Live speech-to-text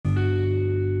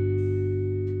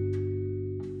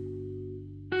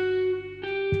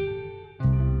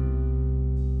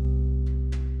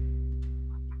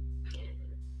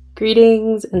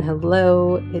Greetings and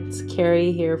hello. It's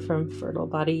Carrie here from Fertile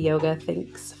Body Yoga.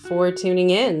 Thanks for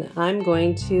tuning in. I'm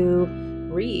going to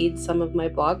read some of my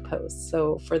blog posts.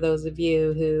 So for those of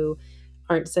you who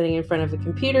aren't sitting in front of a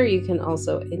computer, you can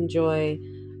also enjoy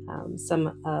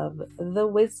some of the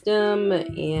wisdom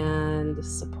and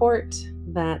support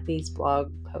that these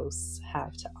blog posts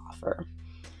have to offer.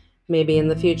 Maybe in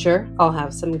the future, I'll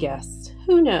have some guests.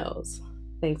 Who knows?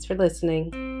 Thanks for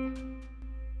listening.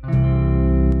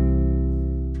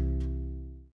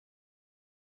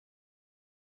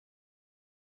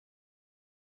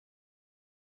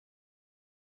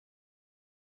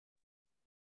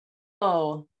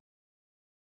 Oh,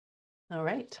 all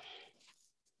right.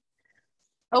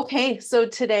 Okay, so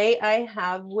today I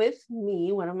have with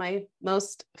me one of my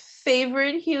most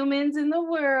favorite humans in the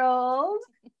world,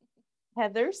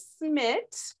 Heather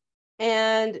Smidt.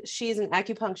 And she's an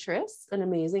acupuncturist, an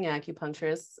amazing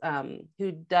acupuncturist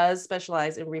who does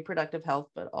specialize in reproductive health,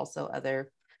 but also other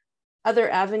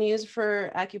avenues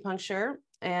for acupuncture.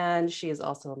 And she is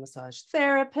also a massage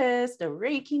therapist, a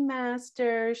Reiki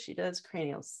master. She does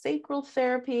cranial sacral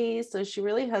therapy. So she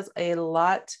really has a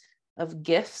lot of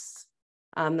gifts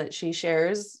that she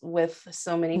shares with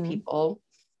so many people.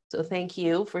 So thank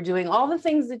you for doing all the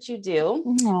things that you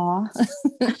do.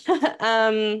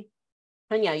 And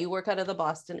yeah, you work out of the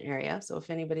Boston area. So if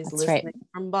anybody's That's listening right.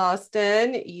 from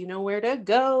Boston, you know where to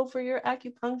go for your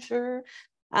acupuncture.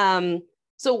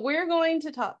 So we're going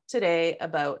to talk today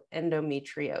about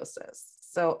endometriosis.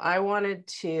 So I wanted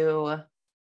to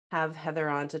have Heather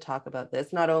on to talk about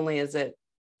this. Not only is it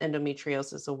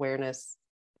Endometriosis Awareness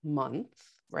Month,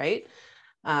 right?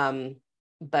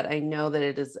 But I know that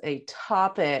it is a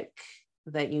topic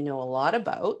that you know a lot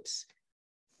about,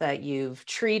 that you've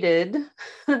treated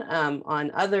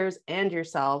on others and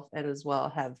yourself, and as well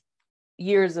have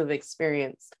years of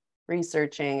experience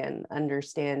researching and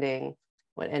understanding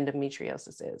what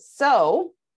endometriosis is.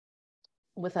 So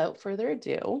without further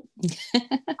ado,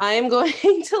 I am going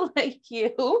to let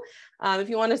you, if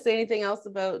you want to say anything else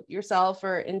about yourself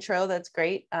or intro, that's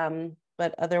great.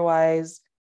 But otherwise,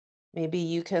 maybe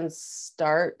you can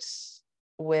start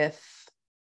with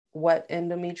what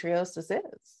endometriosis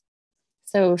is.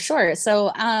 So sure.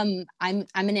 So I'm an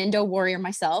endo warrior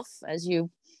myself, as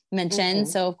you mentioned.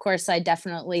 So of course, I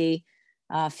definitely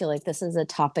feel like this is a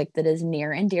topic that is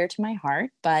near and dear to my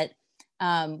heart. But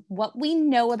what we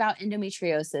know about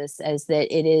endometriosis is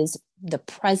that it is the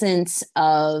presence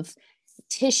of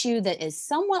tissue that is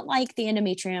somewhat like the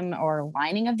endometrium or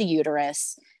lining of the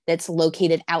uterus that's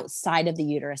located outside of the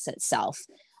uterus itself.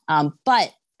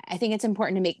 But I think it's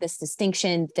important to make this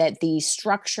distinction that the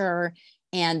structure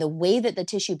and the way that the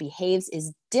tissue behaves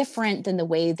is different than the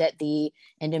way that the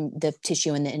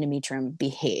tissue in the endometrium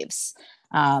behaves.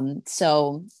 And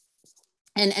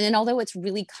although it's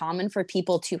really common for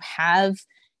people to have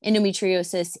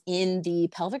endometriosis in the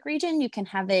pelvic region, you can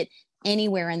have it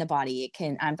anywhere in the body.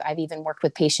 I've even worked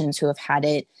with patients who have had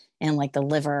it in like the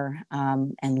liver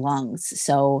and lungs.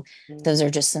 So those are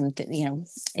just some,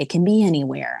 it can be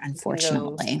anywhere,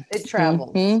 unfortunately. It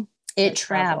travels. It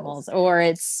travels or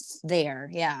it's there.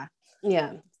 Yeah.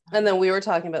 Yeah. And then we were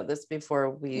talking about this before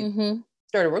we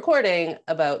started recording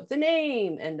about the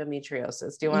name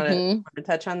endometriosis. Do you want to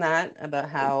touch on that, about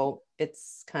how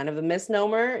it's kind of a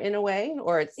misnomer in a way,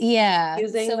 or it's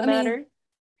using the matter?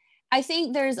 I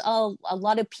think there's a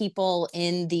lot of people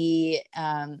in the,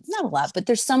 not a lot, but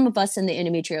there's some of us in the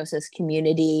endometriosis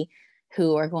community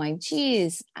who are going,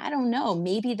 geez, I don't know,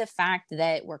 maybe the fact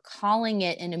that we're calling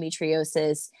it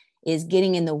endometriosis is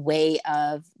getting in the way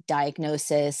of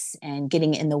diagnosis and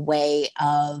getting in the way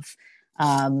of,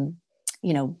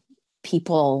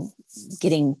 people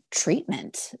getting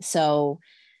treatment. So,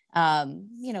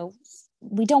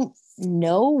 we don't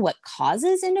know what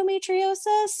causes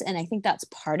endometriosis. And I think that's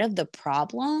part of the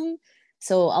problem.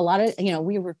 So a lot of,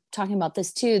 we were talking about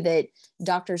this too, that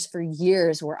doctors for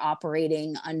years were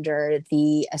operating under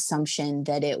the assumption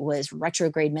that it was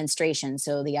retrograde menstruation.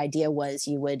 So the idea was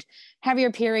you would have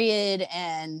your period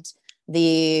and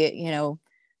the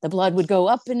blood would go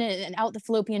up and out the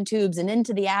fallopian tubes and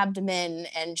into the abdomen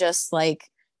and just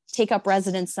like take up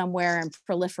residence somewhere and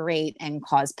proliferate and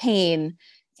cause pain.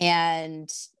 And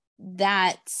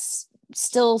that's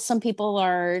still, some people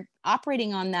are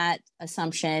operating on that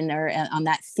assumption or on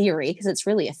that theory, because it's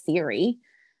really a theory.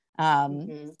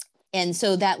 And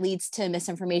so that leads to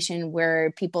misinformation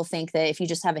where people think that if you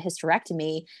just have a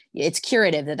hysterectomy, it's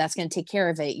curative, that's going to take care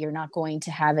of it. You're not going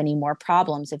to have any more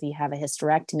problems if you have a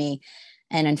hysterectomy.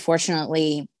 And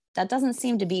unfortunately, that doesn't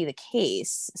seem to be the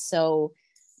case. So,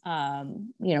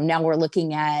 now we're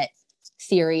looking at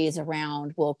theories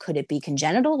around, well, could it be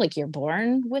congenital? Like you're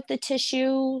born with the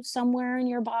tissue somewhere in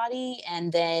your body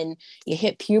and then you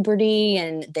hit puberty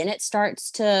and then it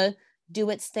starts to do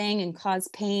its thing and cause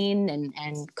pain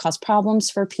and cause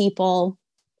problems for people.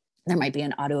 There might be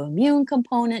an autoimmune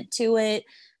component to it.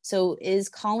 So is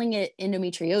calling it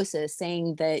endometriosis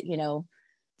saying that,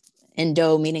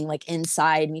 endo meaning like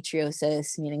inside,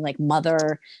 metriosis meaning like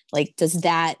mother, like does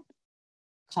that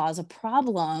cause a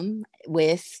problem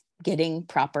with getting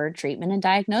proper treatment and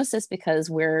diagnosis, because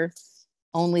we're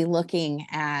only looking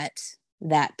at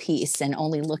that piece and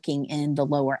only looking in the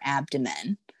lower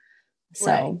abdomen.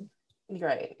 So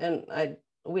right. And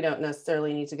we don't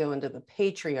necessarily need to go into the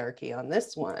patriarchy on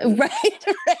this one. Right.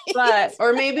 But,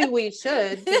 or maybe we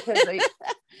should, because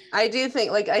I do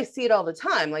think, like, I see it all the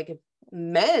time. Like if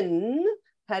men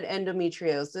had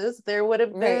endometriosis, there would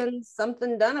have been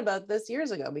something done about this years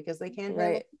ago because they can't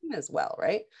handle pain as well.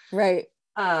 Right.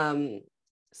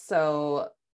 So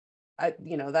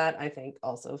that I think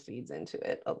also feeds into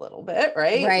it a little bit.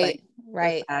 Right.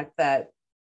 The fact that,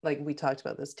 like, we talked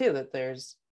about this too, that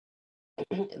there's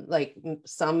like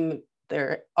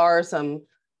there are some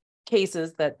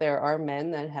cases that there are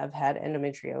men that have had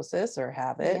endometriosis or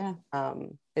have it.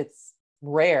 It's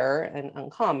rare and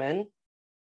uncommon,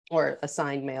 or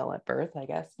assigned male at birth, I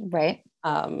guess.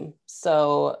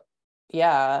 So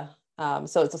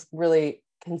it's really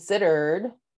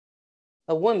considered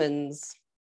a woman's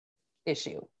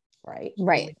issue, right?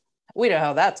 We know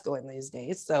how that's going these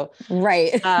days. So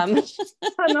I'm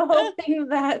hoping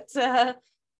that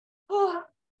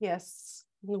yes,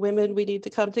 women, we need to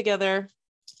come together.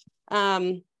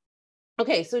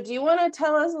 Okay, so do you want to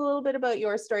tell us a little bit about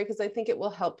your story? Because I think it will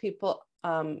help people,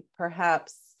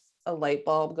 perhaps a light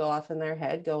bulb go off in their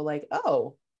head, go like,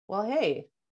 oh, well, hey,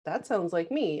 that sounds like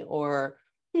me. Or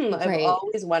I've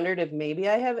always wondered if maybe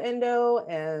I have endo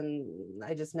and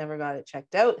I just never got it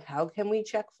checked out. How can we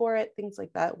check for it? Things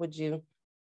like that. Would you?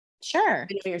 Sure.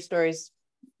 I know your stories.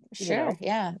 Sure.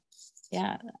 Yeah.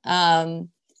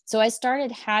 So I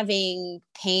started having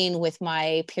pain with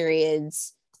my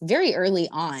periods very early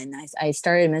on. I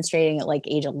started menstruating at like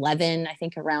age 11, I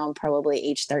think around probably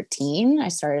age 13, I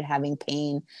started having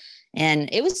pain. And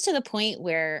it was to the point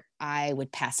where I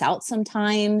would pass out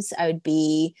sometimes. I would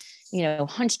be,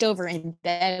 hunched over in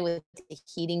bed with a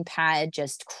heating pad,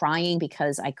 just crying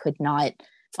because I could not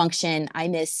function. I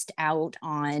missed out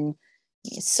on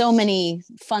so many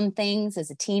fun things as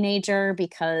a teenager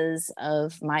because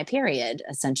of my period,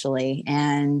 essentially.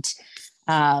 And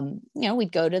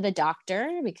we'd go to the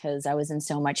doctor because I was in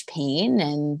so much pain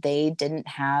and they didn't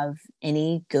have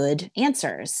any good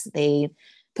answers. They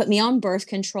put me on birth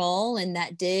control and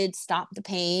that did stop the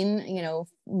pain,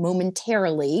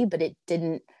 momentarily, but it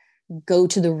didn't go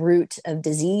to the root of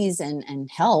disease and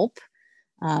help.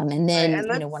 And then,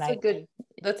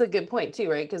 that's a good point too,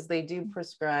 right? Because they do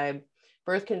prescribe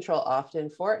birth control often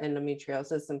for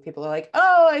endometriosis and people are like,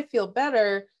 oh, I feel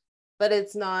better, but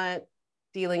it's not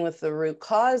dealing with the root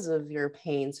cause of your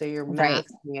pain. So you're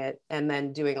masking it and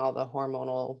then doing all the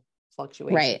hormonal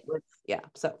fluctuation.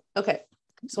 So, okay.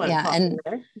 Just want to pop in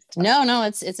there. No,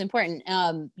 it's important.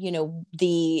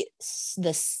 The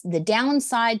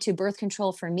downside to birth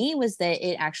control for me was that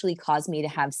it actually caused me to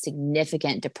have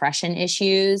significant depression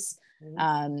issues.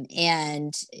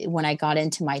 And when I got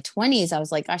into my 20s, I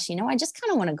was like, gosh, I just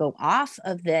kind of want to go off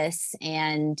of this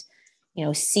and,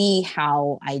 see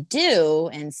how I do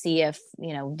and see if,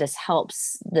 this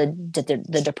helps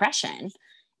the depression.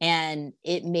 And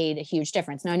it made a huge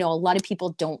difference. Now I know a lot of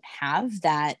people don't have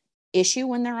that issue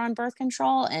when they're on birth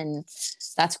control, and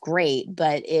that's great,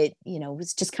 but it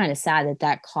was just kind of sad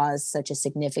that caused such a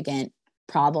significant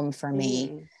problem for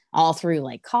me all through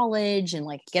like college, and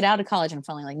like get out of college and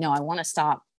finally like, no, I want to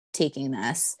stop taking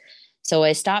this. So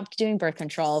I stopped doing birth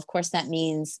control. Of course that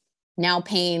means now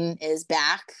pain is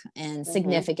back and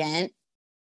significant.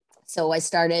 So I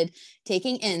started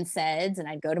taking NSAIDs, and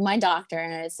I'd go to my doctor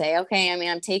and I'd say, okay,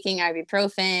 I'm taking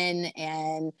ibuprofen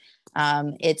and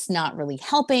it's not really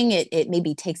helping. It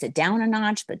maybe takes it down a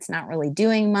notch, but it's not really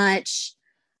doing much.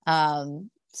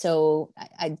 So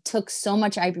I took so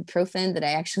much ibuprofen that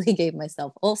I actually gave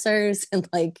myself ulcers and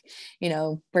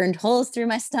burned holes through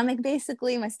my stomach,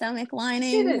 basically my stomach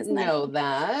lining. I didn't know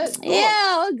that.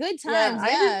 Yeah, good times.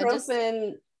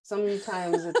 Ibuprofen,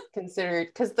 sometimes it's considered,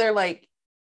 because they're like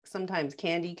sometimes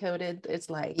candy coated. It's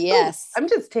like, yes, I'm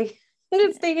just taking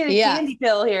a candy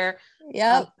pill here.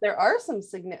 There are some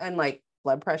and like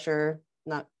blood pressure,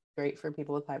 not great for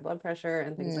people with high blood pressure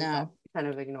and things like that. Kind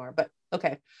of ignore, but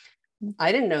okay.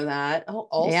 I didn't know that. Oh,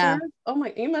 ulcers. Oh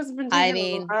my, you must have been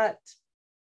taking a lot.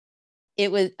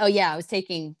 it was, oh yeah, I was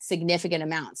taking significant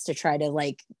amounts to try to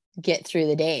like get through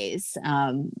the days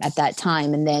at that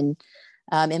time. And then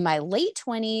in my late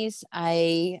 20s,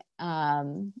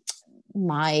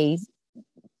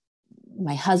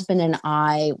 my husband and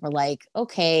I were like,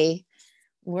 okay,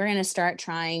 we're going to start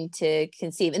trying to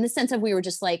conceive, in the sense of, we were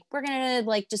just like, we're going to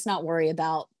like just not worry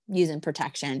about using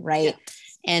protection. Right. Yeah.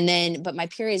 And then, but my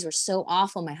periods were so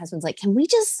awful. My husband's like, can we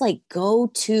just like go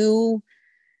to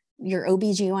your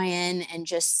OBGYN and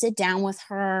just sit down with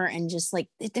her and just like,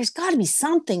 there's got to be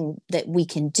something that we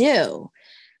can do.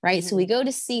 Right. So we go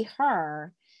to see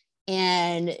her,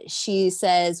 and she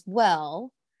says,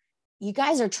 well, you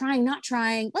guys are trying, not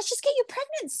trying. Let's just get you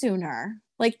pregnant sooner.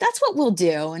 Like, that's what we'll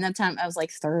do. And that time I was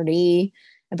like 30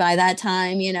 by that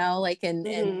time, you know, like,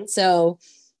 and so,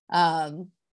 so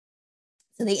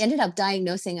they ended up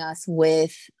diagnosing us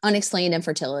with unexplained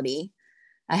infertility.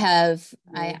 I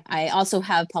also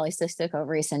have polycystic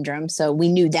ovary syndrome. So we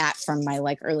knew that from my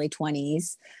like early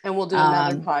 20s. And we'll do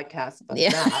another podcast about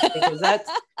that, because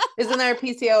isn't there a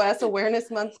PCOS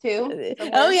awareness month too?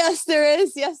 Somewhere? Oh yes, there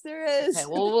is. Yes, there is. Okay,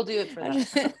 well, we'll do it for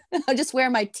that. I'll just wear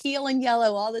my teal and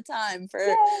yellow all the time for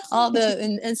all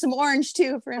the, and some orange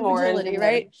too for infertility.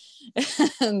 Right.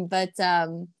 But,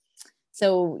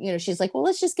 so, you know, she's like, well,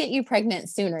 let's just get you pregnant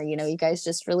sooner. You know, you guys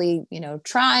just really, you know,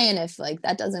 try. And if like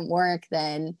that doesn't work,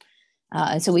 then,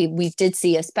 and so we did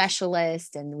see a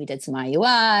specialist, and we did some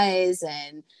IUIs,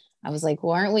 and I was like,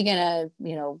 well, aren't we going to,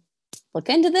 you know, look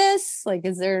into this? Like,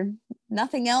 is there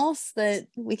nothing else that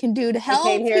we can do to help?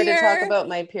 I came here to talk about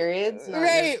my periods.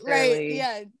 Right.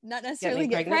 Yeah. Not necessarily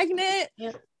get pregnant.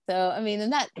 Yeah. So, I mean,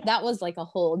 and that was like a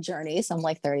whole journey. So I'm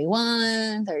like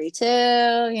 31, 32,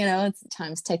 you know, it's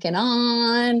time's ticking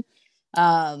on.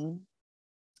 I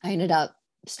ended up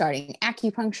starting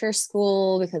acupuncture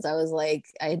school because I was like,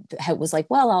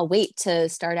 well, I'll wait to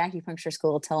start acupuncture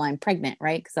school till I'm pregnant.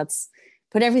 Right. Cause that's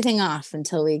put everything off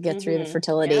until we get through the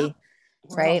fertility. Yeah.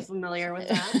 We're right. all familiar with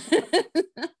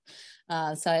that.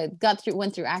 So I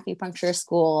went through acupuncture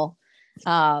school.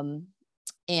 And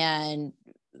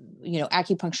you know,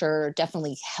 acupuncture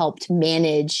definitely helped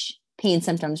manage pain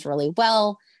symptoms really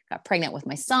well. Got pregnant with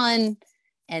my son.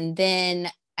 And then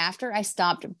after I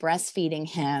stopped breastfeeding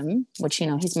him, which, you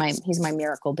know, he's my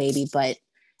miracle baby, but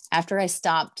after I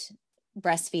stopped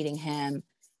breastfeeding him,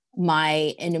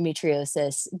 my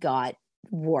endometriosis got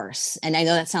worse. And I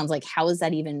know that sounds like, how is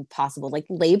that even possible? Like,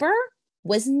 labor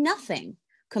was nothing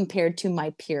compared to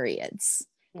my periods.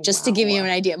 Just to give you an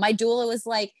idea. My doula was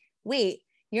like, wait,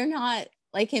 you're not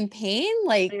like in pain?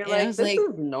 Like, you're like, this is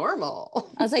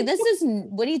normal. I was like,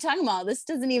 what are you talking about? This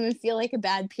doesn't even feel like a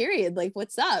bad period. Like,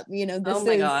 what's up? You know, this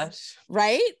gosh.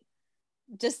 Right.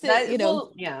 Just to, you know,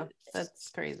 well, yeah, that's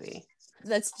crazy.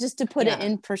 That's just to put it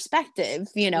in perspective,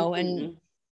 you know, and,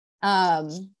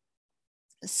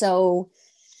 so,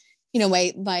 you know,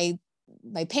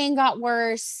 my pain got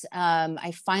worse.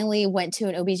 I finally went to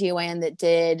an OBGYN that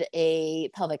did a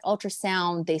pelvic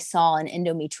ultrasound. They saw an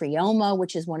endometrioma,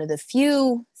 which is one of the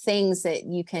few things that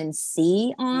you can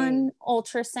see on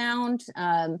ultrasound.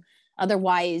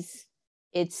 Otherwise,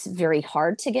 it's very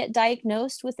hard to get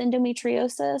diagnosed with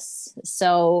endometriosis.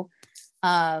 So,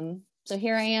 so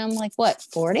here I am, like, what,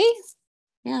 40?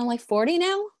 Yeah, I'm like 40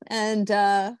 now. And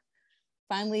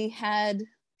finally had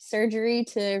surgery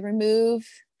to remove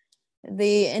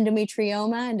the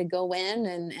endometrioma and to go in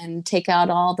and take out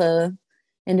all the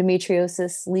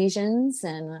endometriosis lesions.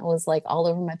 And it was like all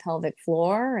over my pelvic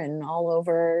floor and all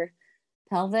over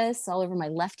pelvis, all over my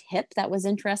left hip. That was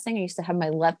interesting. I used to have my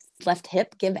left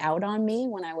hip give out on me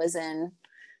when I was in,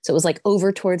 so it was like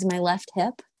over towards my left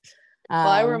hip. Well,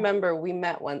 I remember we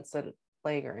met once at a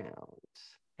playground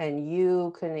and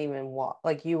you couldn't even walk.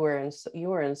 Like, you were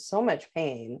in so much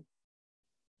pain.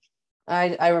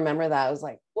 I remember that. I was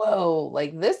like, whoa,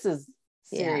 like, this is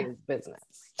serious business.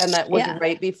 And that was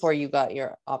right before you got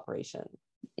your operation.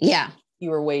 Yeah. You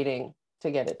were waiting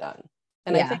to get it done.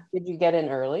 And I think, did you get in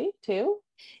early too?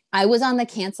 I was on the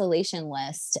cancellation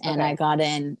list and I got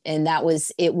in, and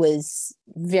it was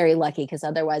very lucky, because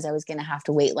otherwise I was going to have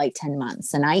to wait like 10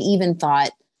 months. And I even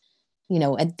thought, you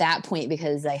know, at that point,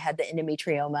 because I had the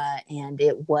endometrioma and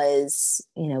it was,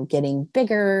 you know, getting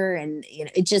bigger, and, you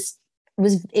know,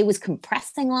 it was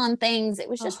compressing on things. It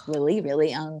was just really,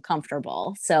 really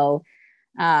uncomfortable. So,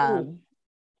 and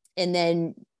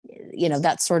then, you know,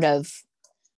 that sort of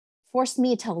forced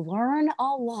me to learn a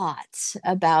lot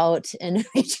about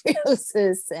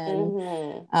endometriosis.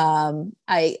 And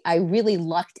I really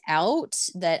lucked out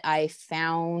that I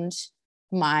found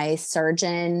my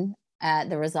surgeon at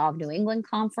the Resolve New England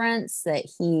conference, that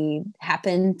he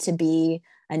happened to be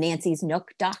a Nancy's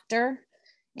Nook doctor.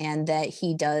 and that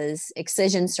he does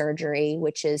excision surgery,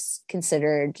 which is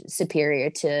considered superior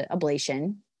to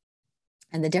ablation.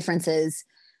 And the difference is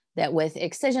that with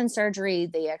excision surgery,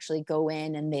 they actually go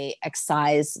in and they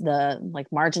excise the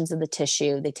like margins of the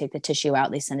tissue. They take the tissue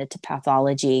out, they send it to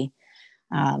pathology.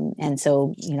 And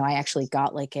so, I actually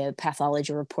got like a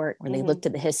pathology report where they looked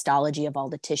at the histology of all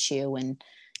the tissue and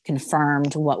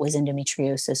confirmed what was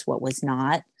endometriosis, what was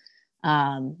not.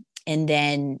 And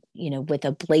then, with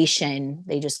ablation,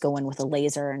 they just go in with a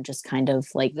laser and just kind of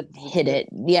like hit it.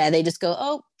 Yeah. They just go,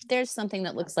 oh, there's something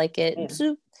that looks like it.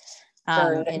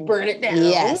 Burn it down.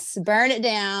 Yes. Burn it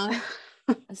down.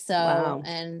 So, wow.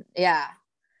 and yeah.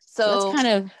 So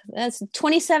that's a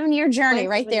 27-year journey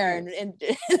right there. And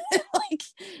like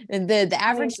the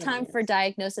average time for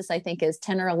diagnosis, I think, is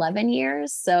 10 or 11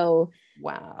 years. So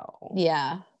wow.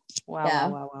 Yeah.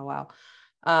 Wow.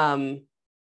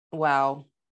 Wow.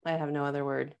 I have no other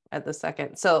word at the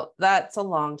second. So that's a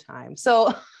long time.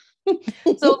 So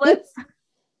let's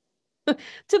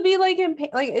to be like in pain,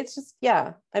 like it's just,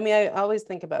 yeah. I mean, I always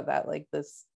think about that, like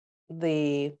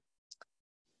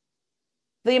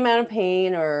the amount of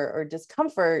pain or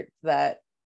discomfort that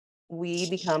we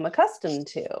become accustomed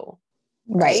to.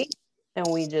 Right. And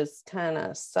we just kind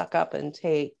of suck up and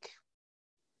take,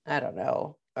 I don't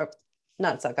know, or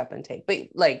not suck up and take, but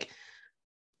like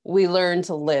we learn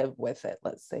to live with it.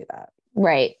 Let's say that.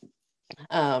 Right.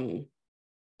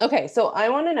 Okay. So I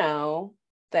want to know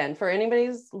then, for anybody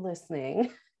who's listening,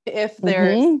 if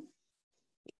there's,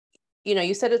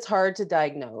 you said it's hard to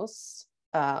diagnose.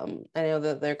 I know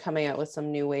that they're coming out with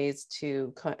some new ways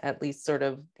to at least sort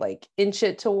of like inch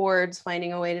it towards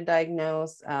finding a way to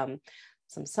diagnose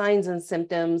some signs and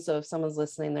symptoms. So if someone's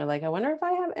listening, they're like, I wonder if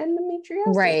I have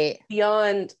endometriosis. Right.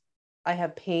 Beyond, I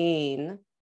have pain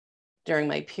during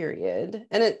my period.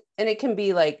 And it can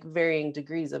be like varying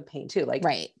degrees of pain too. Like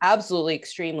absolutely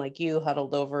extreme, like you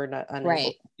huddled over, not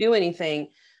unable to do anything,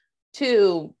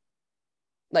 to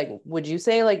like, would you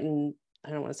say like,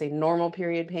 I don't want to say normal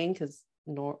period pain, because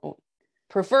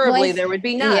preferably there would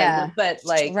be none, but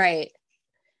like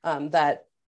that,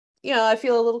 I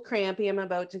feel a little crampy, I'm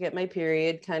about to get my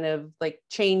period, kind of like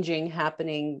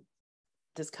happening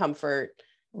discomfort.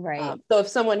 Right. So if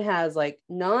someone has like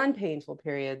non-painful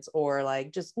periods or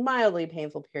like just mildly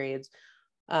painful periods,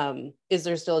 is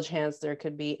there still a chance there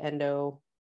could be endo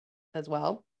as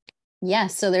well?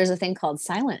 Yes. So there's a thing called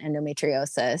silent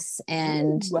endometriosis.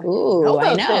 And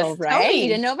I know, right? You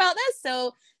didn't know about this.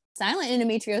 So silent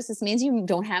endometriosis means you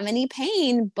don't have any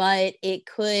pain, but it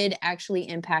could actually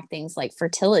impact things like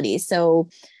fertility. So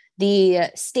the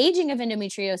staging of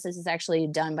endometriosis is actually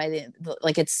done by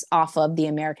it's off of the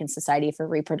American Society for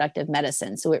Reproductive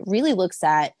Medicine. So it really looks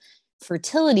at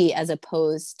fertility as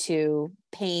opposed to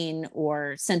pain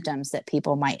or symptoms that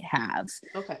people might have.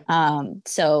 Okay.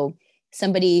 So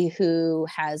somebody who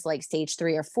has like stage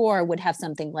 3 or 4 would have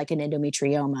something like an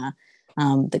endometrioma,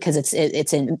 because it's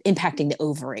impacting the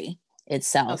ovary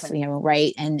itself,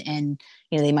 right? And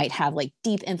they might have like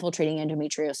deep infiltrating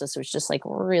endometriosis, which is just like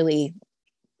really,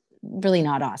 really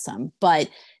not awesome. But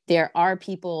there are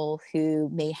people who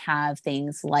may have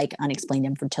things like unexplained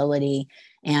infertility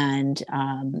and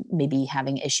maybe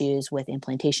having issues with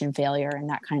implantation failure and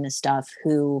that kind of stuff,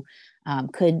 who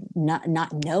could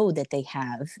not know that they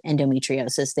have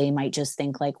endometriosis. They might just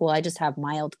think like, well, I just have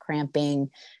mild cramping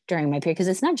during my period, because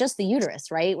it's not just the uterus,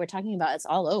 right? We're talking about it's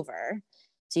all over.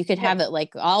 So you could have it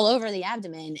like all over the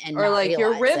abdomen and or not like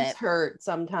your ribs it. hurt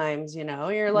sometimes,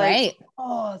 you're like,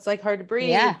 oh, it's like hard to breathe.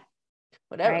 Yeah.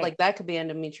 Whatever. Like that could be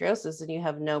endometriosis and you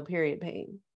have no period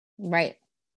pain. Right.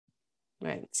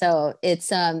 So it's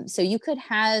so you could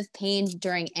have pain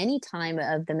during any time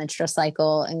of the menstrual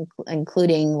cycle,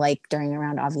 including like during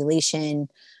around ovulation.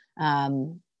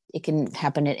 It can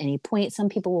happen at any point. Some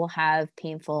people will have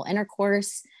painful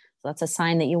intercourse. So that's a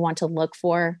sign that you want to look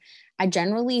for. I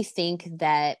generally think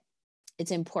that it's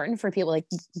important for people like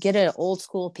get an old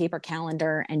school paper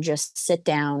calendar and just sit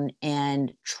down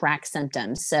and track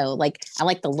symptoms. So like, I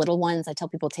like the little ones. I tell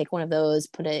people take one of those,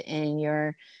 put it in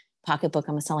your pocketbook.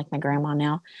 I'm gonna sound like my grandma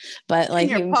now, but like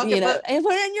put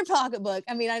it in your pocketbook.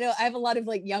 I mean, I know I have a lot of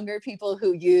like younger people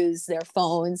who use their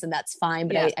phones, and that's fine.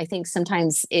 But I think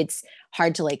sometimes it's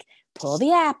hard to like pull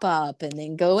the app up and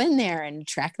then go in there and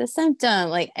track the symptom.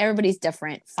 Like everybody's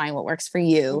different. Find what works for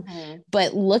you,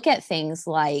 but look at things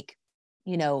like,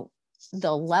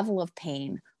 the level of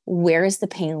pain. Where is the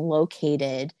pain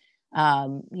located?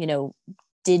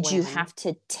 Did you have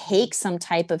to take some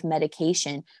type of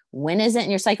medication? When is it in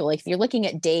your cycle? Like if you're looking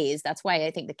at days, that's why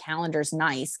I think the calendar is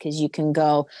nice, because you can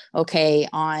go, okay,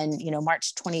 on,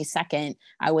 March 22nd,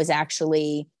 I was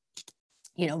actually,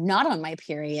 not on my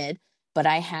period. but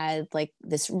I had like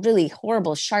this really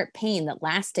horrible sharp pain that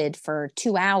lasted for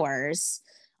 2 hours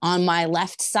on my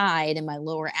left side in my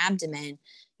lower abdomen.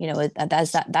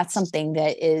 That's something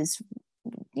that is,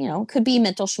 could be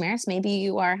mental schmerz. Maybe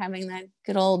you are having that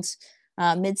good old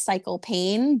mid-cycle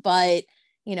pain, but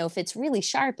if it's really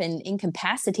sharp and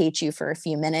incapacitates you for a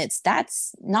few minutes,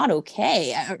 that's not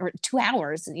okay. Or 2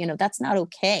 hours, that's not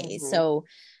okay. Mm-hmm. So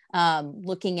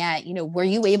looking at,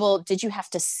 did you have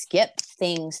to skip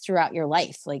things throughout your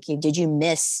life? Like, did you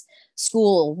miss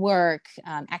school, work,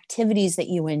 activities that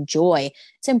you enjoy?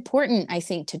 It's important, I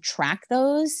think, to track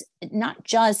those, not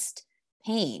just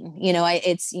pain.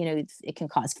 It can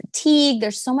cause fatigue.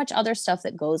 There's so much other stuff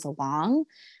that goes along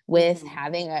with Mm-hmm.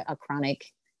 having a chronic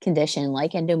condition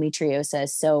like endometriosis.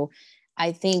 So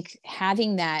I think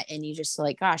having that, and you just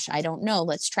like, gosh, I don't know,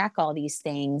 let's track all these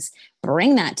things,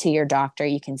 bring that to your doctor.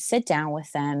 You can sit down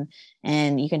with them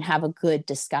and you can have a good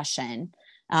discussion.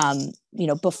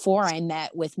 Before I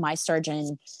met with my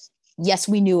surgeon, yes,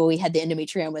 we knew we had the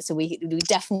endometrioma. So we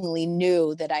definitely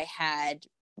knew that I had,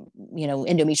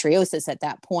 endometriosis at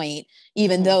that point,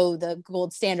 even though the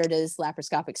gold standard is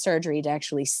laparoscopic surgery to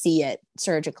actually see it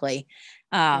surgically.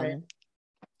 Right.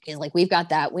 Like, we've got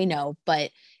that, we know,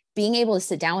 but being able to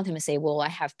sit down with him and say, well, I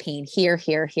have pain here,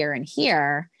 here, here, and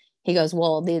here. He goes,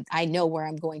 well, I know where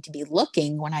I'm going to be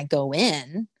looking when I go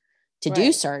in to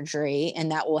do surgery,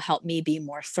 and that will help me be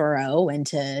more thorough and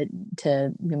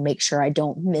to make sure I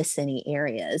don't miss any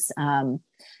areas.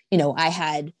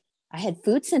 I had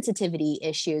food sensitivity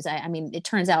issues. I mean, it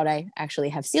turns out I actually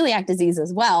have celiac disease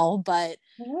as well, but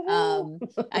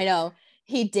I know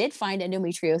he did find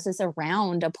endometriosis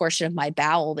around a portion of my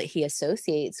bowel that he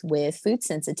associates with food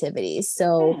sensitivities.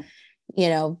 So,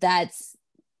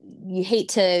 you hate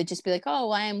to just be like, oh,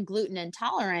 I am gluten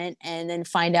intolerant, and then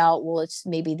find out, well, it's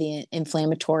maybe the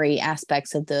inflammatory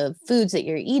aspects of the foods that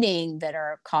you're eating that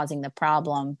are causing the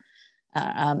problem,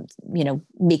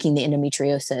 making the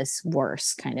endometriosis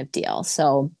worse, kind of deal.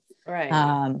 So,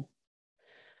 Right.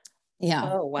 yeah.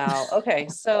 Oh, wow. Okay.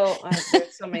 So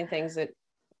there's so many things that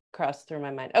crossed through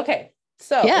my mind. Okay.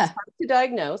 So it's hard to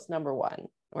diagnose, number one,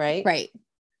 right? Right.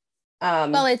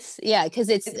 Well, because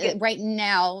it's right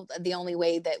now, the only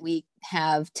way that we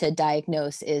have to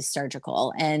diagnose is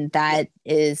surgical. And that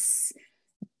is,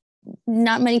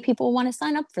 not many people want to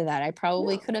sign up for that. I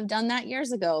probably could have done that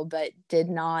years ago, but did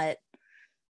not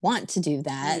want to do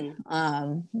that.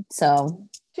 So.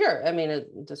 Sure. I mean,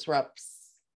 it disrupts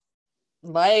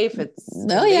life. It's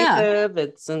invasive.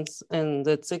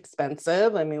 It's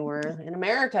expensive. I mean, we're in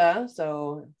America,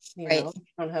 so you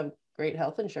don't have great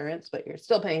health insurance, but you're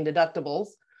still paying deductibles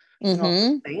and all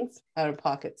those things, out of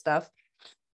pocket stuff.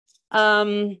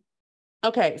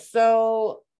 Okay,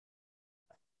 so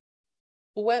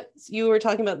what you were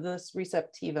talking about, this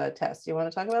Receptiva test, you want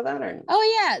to talk about that? Or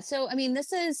so I mean,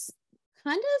 this is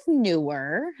kind of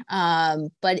newer,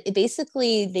 but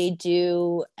basically they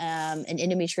do an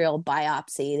endometrial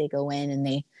biopsy. They go in and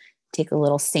they take a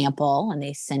little sample and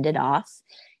they send it off,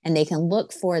 and they can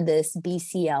look for this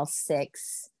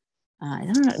BCL6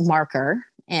 marker.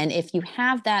 And if you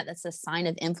have that, that's a sign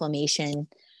of inflammation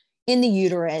in the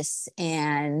uterus,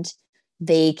 and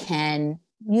they can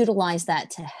utilize that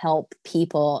to help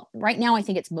people. Right now, I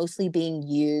think it's mostly being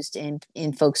used in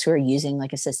folks who are using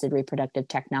like assisted reproductive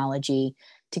technology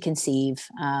to conceive.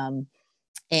 And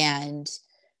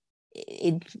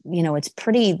it's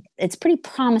pretty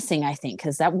promising, I think,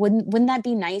 because wouldn't that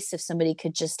be nice if somebody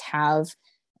could just have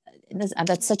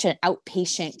that's such an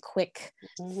outpatient quick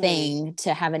thing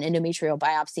to have an endometrial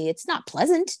biopsy. It's not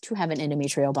pleasant to have an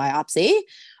endometrial biopsy,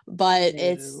 but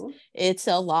it's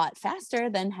a lot faster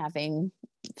than having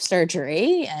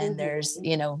surgery, and there's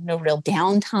no real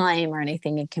downtime or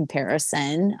anything in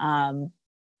comparison.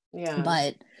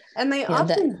 But and they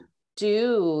often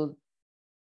do.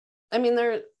 I mean,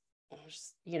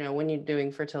 when you're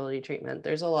doing fertility treatment,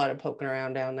 there's a lot of poking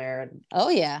around down there.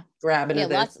 Grabbing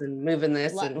this and moving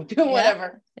this and doing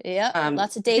whatever.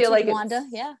 Lots of dates with Wanda.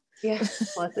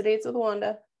 Lots of dates with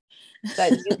Wanda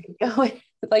that you can go in.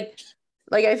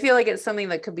 Like I feel like it's something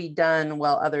that could be done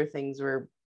while other things were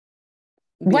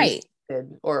being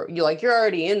did, or you're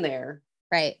already in there.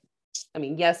 Right. I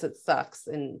mean, yes, it sucks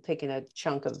and taking a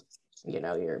chunk of,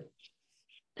 your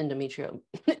endometrial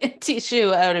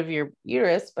tissue out of your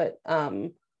uterus, but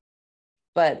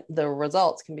the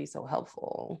results can be so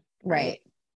helpful. Right.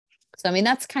 So, I mean,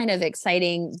 that's kind of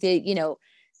exciting. The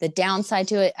downside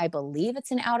to it, I believe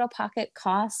it's an out-of-pocket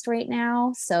cost right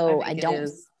now. So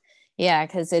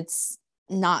because it's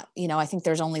not, I think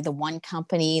there's only the one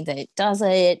company that does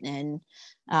it. And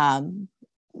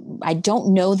I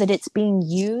don't know that it's being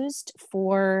used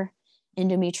for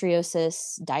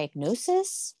endometriosis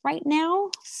diagnosis right now.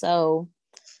 So,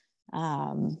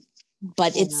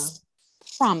 but it's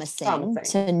promising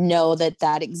to know that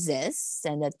that exists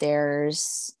and that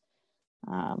there's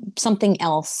something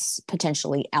else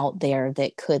potentially out there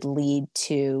that could lead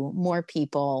to more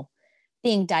people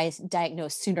being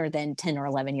diagnosed sooner than 10 or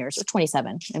 11 years, or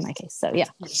 27 in my case. So yeah.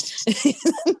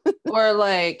 Or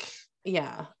like,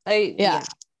 yeah.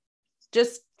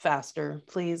 Just faster,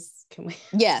 please. Can we?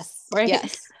 Yes. Right.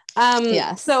 Yes.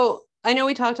 Yes. So I know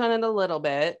we talked on it a little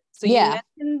bit. So you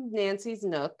mentioned Nancy's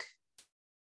Nook,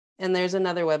 and there's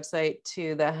another website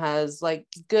too that has like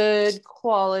good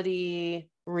quality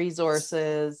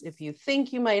resources if you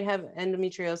think you might have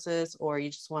endometriosis, or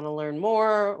you just want to learn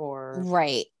more, or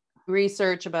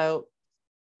research about,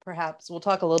 perhaps we'll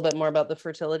talk a little bit more about the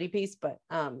fertility piece, but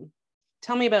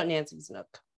tell me about Nancy's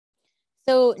Nook.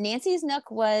 So Nancy's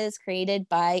Nook was created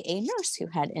by a nurse who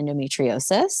had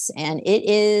endometriosis, and it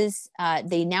is,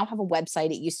 they now have a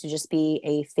website. It used to just be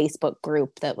a Facebook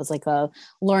group that was like a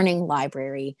learning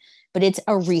library, but it's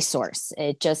a resource.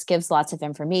 It just gives lots of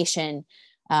information,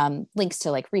 links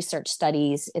to like research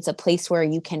studies. It's a place where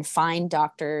you can find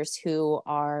doctors who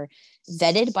are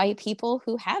vetted by people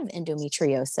who have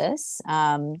endometriosis.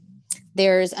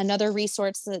 There's another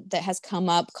resource that has come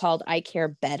up called I Care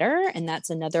Better, and that's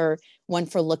another one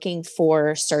for looking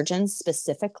for surgeons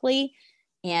specifically.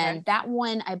 And that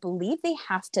one, I believe they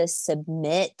have to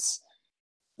submit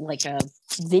like a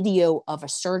video of a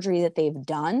surgery that they've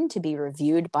done to be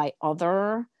reviewed by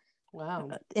other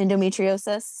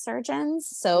endometriosis surgeons.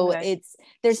 So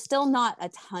there's still not a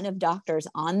ton of doctors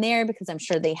on there because I'm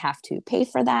sure they have to pay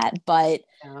for that, but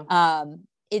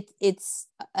it's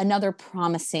another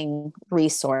promising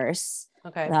resource.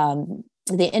 The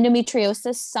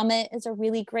Endometriosis Summit is a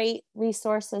really great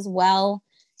resource as well.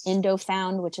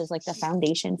 EndoFound, which is like the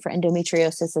Foundation for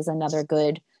Endometriosis, is another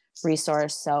good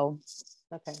resource. So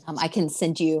I can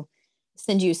send you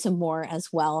some more as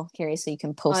well, Carrie, so you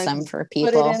can post them for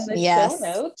people. Put it in the show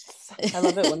notes. I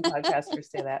love it when podcasters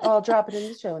say that. Oh, I'll drop it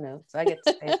in the show notes. I get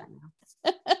to say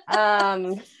that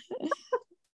now.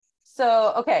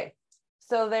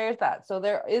 So there's that. So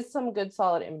there is some good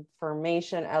solid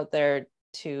information out there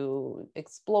to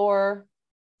explore.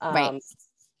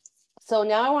 So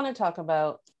now I want to talk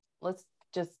about, let's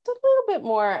just a little bit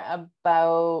more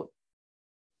about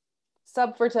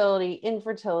subfertility,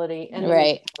 infertility,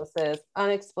 endometriosis,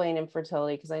 unexplained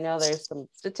infertility, because I know there's some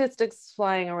statistics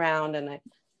flying around, and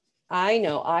I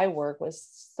know I work with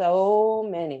so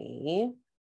many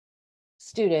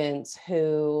students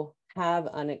who have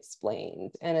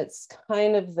unexplained, and it's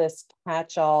kind of this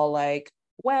catch-all, like,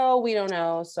 well, we don't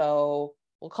know, so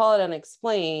we'll call it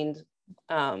unexplained.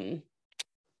 But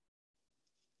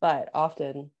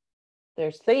often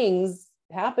there's things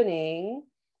happening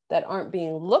that aren't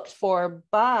being looked for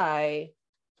by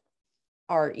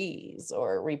REs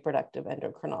or reproductive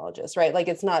endocrinologists, right? Like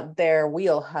it's not their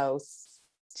wheelhouse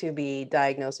to be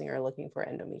diagnosing or looking for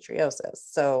endometriosis.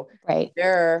 So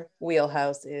their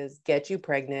wheelhouse is get you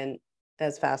pregnant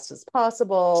as fast as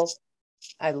possible.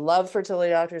 I love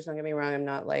fertility doctors, don't get me wrong. I'm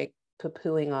not like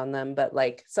poo-pooing on them, but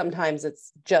like sometimes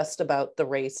it's just about the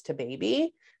race to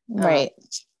baby.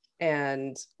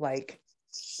 And like,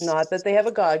 not that they have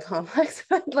a God complex,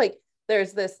 but like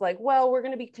there's this like, well, we're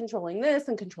going to be controlling this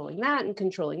and controlling that and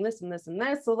controlling this and this and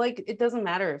this. So like, it doesn't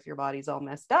matter if your body's all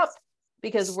messed up,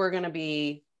 because we're going to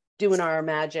be doing our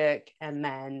magic and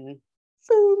then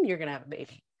boom, you're going to have a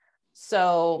baby.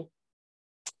 So,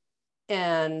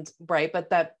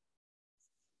 but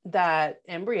that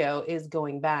embryo is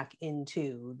going back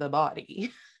into the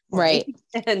body,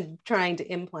 and trying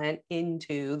to implant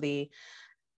into the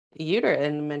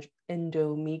uterine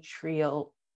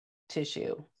endometrial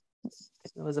tissue.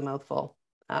 It was a mouthful.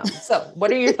 So what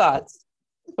are your thoughts?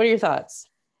 I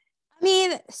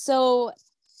mean, so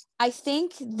I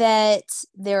think that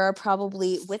there are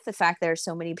probably, with the fact there are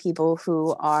so many people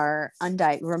who are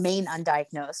remain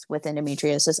undiagnosed with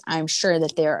endometriosis, I'm sure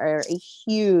that there are a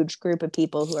huge group of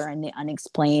people who are in the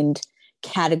unexplained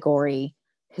category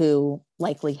who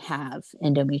likely have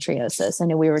endometriosis. I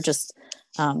know we were just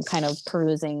kind of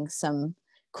perusing some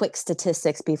quick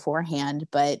statistics beforehand,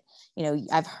 but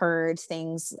I've heard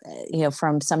things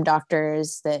from some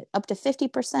doctors that up to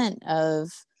 50%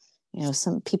 of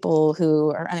some people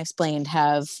who are unexplained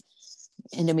have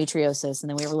endometriosis. And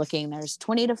then we were looking, there's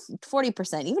 20 to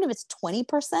 40%. Even if it's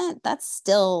 20%, that's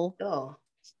still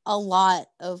a lot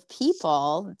of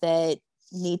people that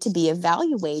need to be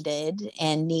evaluated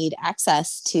and need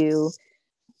access to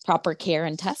proper care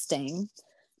and testing.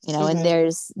 And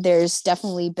there's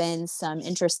definitely been some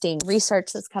interesting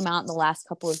research that's come out in the last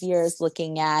couple of years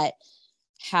looking at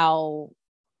how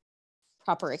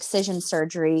proper excision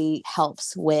surgery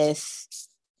helps with,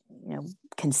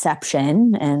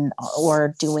 conception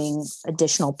or doing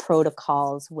additional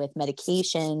protocols with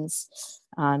medications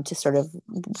to sort of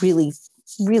really,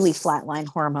 really flatline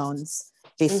hormones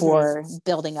before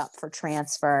building up for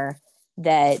transfer,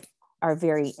 that are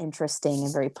very interesting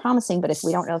and very promising. But if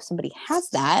we don't know if somebody has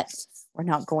that, we're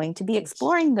not going to be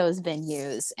exploring those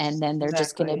venues. And then they're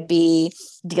just going to be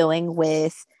dealing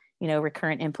with,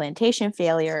 recurrent implantation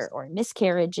failure or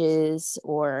miscarriages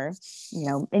or,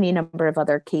 any number of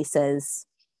other cases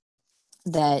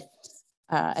that,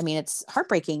 it's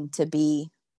heartbreaking to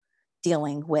be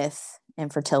dealing with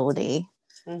infertility.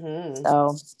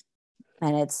 So,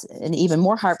 and it's even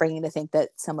more heartbreaking to think that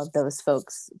some of those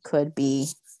folks could be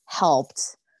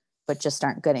helped, but just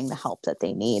aren't getting the help that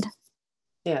they need.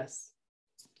 Yes,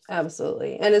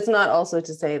 absolutely. And it's not also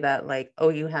to say that like, oh,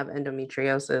 you have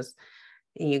endometriosis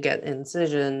and you get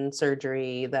incision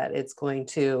surgery, that it's going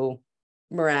to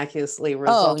miraculously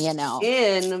result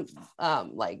in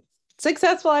like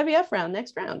successful IVF round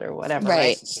next round or whatever.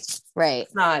 Right. Right.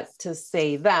 Not to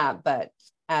say that, but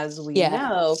as we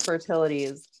know, fertility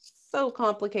is so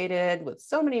complicated with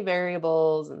so many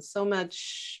variables and so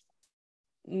much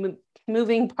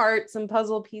moving parts and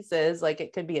puzzle pieces. Like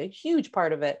it could be a huge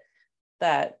part of it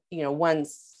that,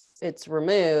 once it's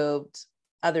removed,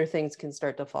 other things can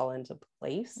start to fall into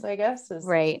place, I guess, is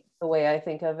the way I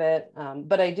think of it.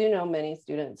 But I do know many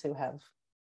students who have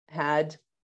had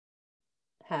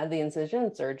the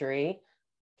incision surgery,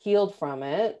 healed from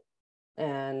it,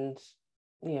 and,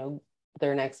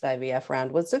 their next IVF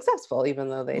round was successful, even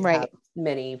though they'd had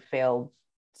many failed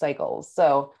cycles.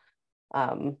 So,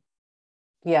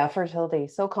 fertility,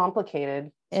 so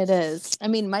complicated. It is. I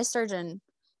mean, my surgeon,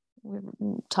 we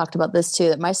talked about this too,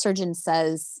 that my surgeon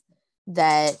says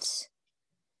that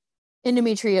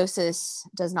endometriosis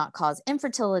does not cause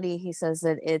infertility. He says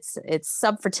that it's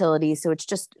subfertility. So it's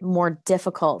just more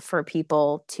difficult for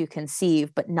people to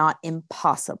conceive, but not in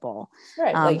impossible.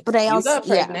 But I also got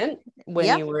pregnant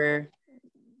when you were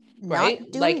in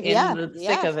the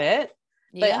thick of it.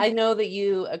 But I know that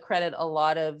you accredit a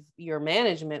lot of your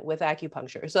management with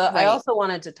acupuncture. So I also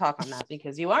wanted to talk on that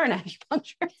because you are an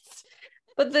acupuncturist.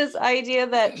 But this idea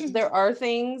that there are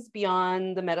things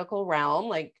beyond the medical realm,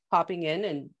 like popping in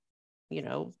and,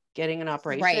 getting an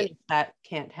operation that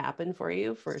can't happen for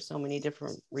you for so many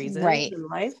different reasons in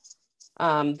life,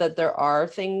 that there are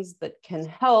things that can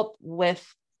help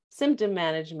with symptom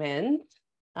management,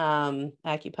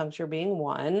 acupuncture being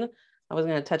one. I was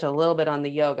going to touch a little bit on the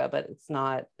yoga, but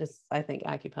I think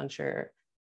acupuncture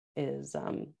is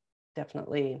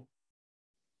definitely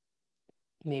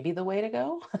maybe the way to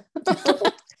go.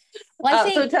 Well, I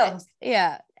think, so tell us.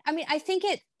 I think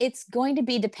it's going to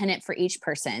be dependent for each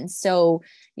person. So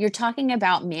you're talking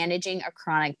about managing a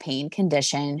chronic pain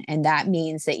condition, and that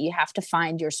means that you have to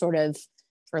find your sort of,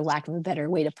 for lack of a better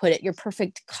way to put it, your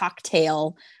perfect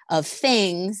cocktail of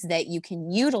things that you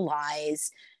can utilize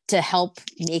to help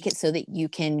make it so that you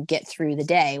can get through the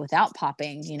day without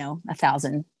popping,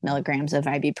 1,000 milligrams of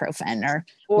ibuprofen or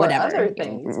whatever. Other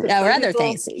things. Or other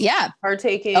things. Yeah. Are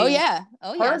taking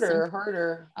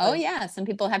harder. Some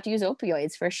people have to use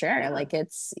opioids for sure. Yeah. Like I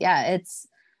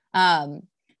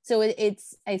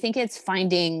think it's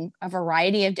finding a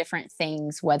variety of different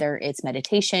things, whether it's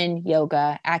meditation,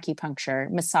 yoga,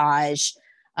 acupuncture, massage,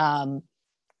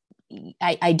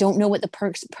 I don't know what the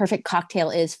perfect cocktail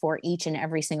is for each and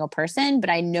every single person, but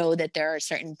I know that there are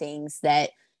certain things that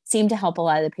seem to help a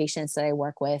lot of the patients that I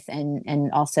work with, and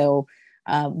also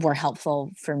were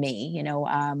helpful for me.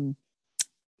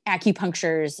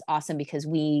 Acupuncture is awesome because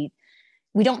we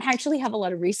don't actually have a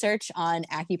lot of research on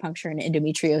acupuncture and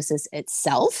endometriosis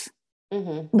itself,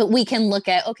 but we can look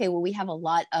at, we have a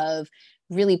lot of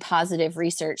really positive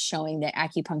research showing that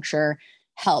acupuncture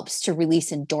helps to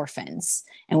release endorphins.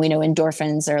 And we know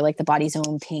endorphins are like the body's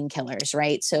own painkillers,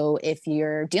 right? So if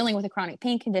you're dealing with a chronic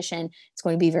pain condition, it's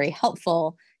going to be very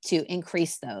helpful to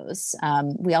increase those.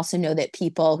 We also know that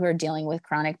people who are dealing with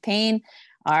chronic pain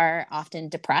are often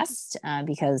depressed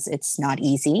because it's not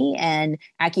easy. And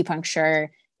acupuncture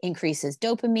increases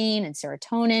dopamine and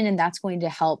serotonin, and that's going to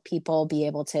help people be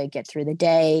able to get through the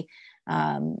day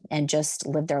and just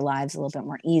live their lives a little bit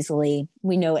more easily.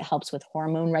 We know it helps with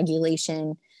hormone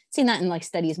regulation. Seen that in like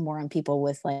studies more on people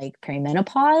with like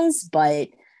perimenopause, but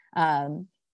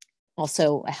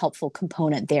also a helpful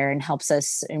component there, and helps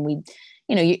us. And we,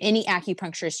 any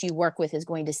acupuncturist you work with is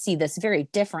going to see this very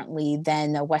differently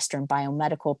than a Western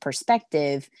biomedical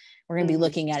perspective. We're going to be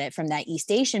looking at it from that East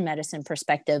Asian medicine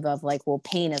perspective of like, well,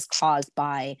 pain is caused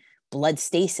by blood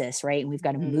stasis, right? And we've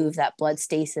got to Mm. move that blood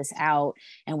stasis out.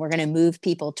 And we're going to move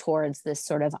people towards this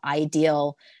sort of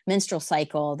ideal menstrual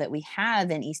cycle that we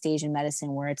have in East Asian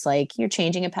medicine, where it's like you're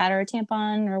changing a pad or a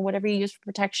tampon or whatever you use for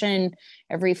protection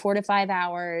every 4 to 5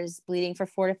 hours, bleeding for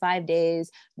 4 to 5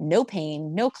 days, no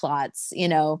pain, no clots,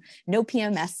 no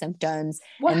PMS symptoms.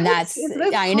 What? And that's, Is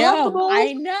this I possible?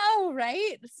 know,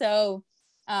 right? So,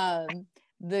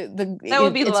 That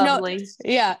would be lovely.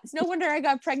 it's no wonder I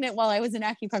got pregnant while I was in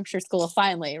acupuncture school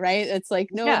finally, right? It's like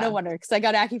no Yeah. wonder, because I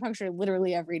got acupuncture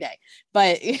literally every day.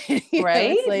 But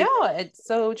Right? it's like, No, it's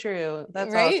so true.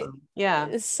 That's right. awesome.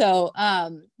 Yeah. So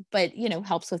but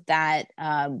helps with that.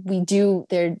 We do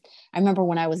there. I remember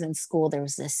when I was in school, there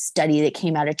was this study that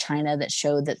came out of China that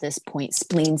showed that this point,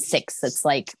 spleen 6, that's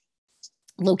like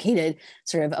located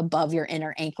sort of above your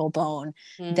inner ankle bone,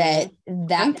 that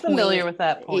I'm familiar point, with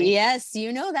that point. yes,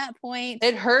 that point.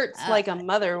 It hurts like a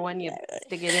mother when you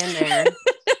stick it in there.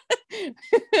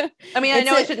 I mean, I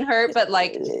know it shouldn't hurt, but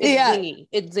like it's zingy.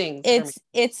 It zings.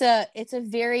 It's a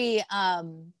very I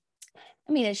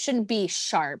mean, it shouldn't be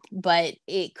sharp, but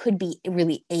it could be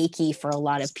really achy for a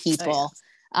lot of people.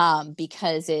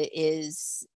 Because it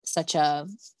is such a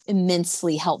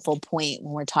immensely helpful point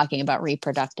when we're talking about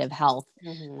reproductive health.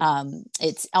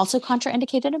 It's also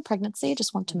contraindicated in pregnancy.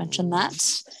 Just want to mention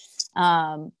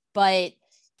that. But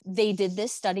they did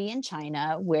this study in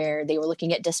China where they were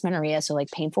looking at dysmenorrhea, so like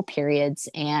painful periods,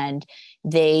 and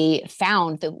they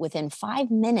found that within 5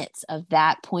 minutes of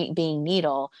that point being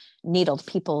needled,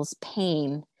 people's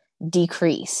pain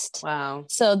decreased. Wow.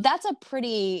 So that's a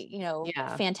pretty,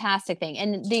 fantastic thing.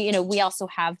 And we also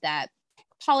have that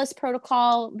Paulus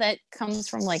protocol that comes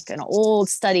from like an old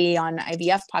study on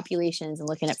IVF populations and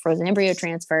looking at frozen embryo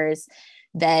transfers,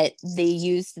 that they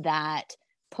used that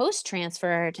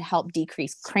post-transfer to help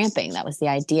decrease cramping. That was the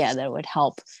idea, that it would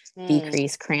help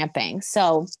decrease cramping.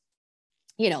 So,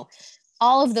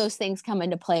 all of those things come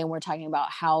into play, and we're talking about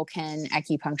how can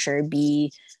acupuncture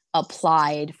be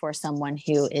applied for someone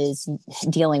who is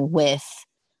dealing with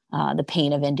the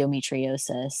pain of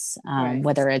endometriosis,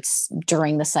 whether it's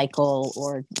during the cycle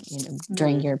or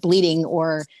during your bleeding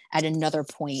or at another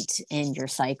point in your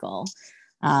cycle.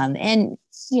 And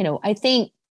I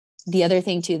think the other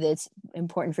thing too that's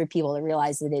important for people to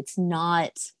realize, that it's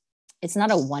not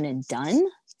a one and done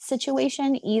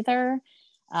situation either.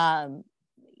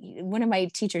 One of my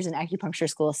teachers in acupuncture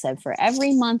school said, for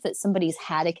every month that somebody's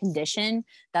had a condition,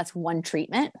 that's one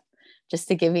treatment, just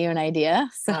to give you an idea.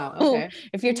 So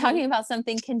if you're talking about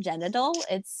something congenital,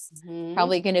 it's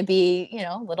probably going to be,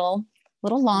 a little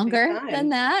longer than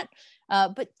that.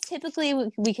 But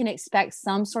typically we can expect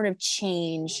some sort of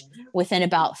change within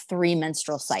about 3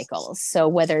 menstrual cycles. So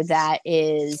whether that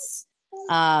is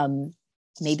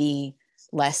maybe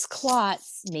less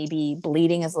clots, maybe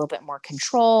bleeding is a little bit more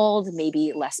controlled,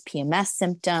 maybe less PMS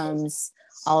symptoms,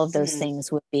 all of those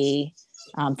things would be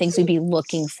things we'd be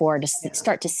looking for to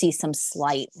start to see some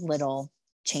slight little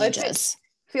changes.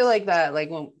 I feel like that, like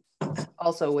when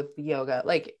also with yoga,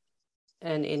 like,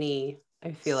 and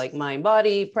I feel like mind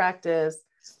body practice,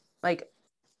 like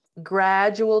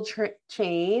gradual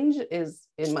change is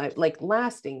in my, like,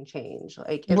 lasting change.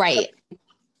 Like if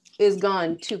is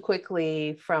gone too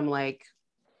quickly from, like,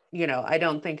 I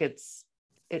don't think it's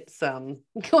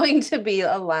going to be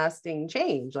a lasting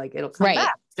change. Like it'll come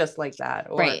back just like that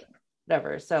or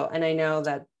whatever. So, and I know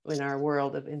that in our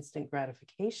world of instant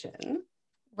gratification,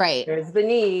 there's the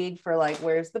need for, like,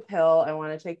 where's the pill? I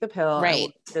want to take the pill. I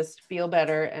want to just feel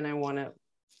better, and I want to,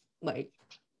 like,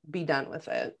 be done with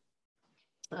it.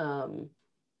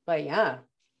 But yeah,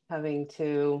 having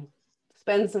to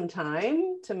spend some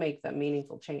time to make that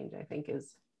meaningful change, I think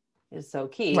is so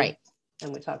key.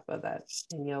 And we talk about that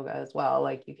in yoga as well.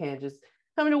 Like, you can't just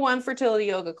come to one fertility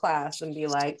yoga class and be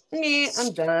like,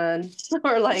 I'm done.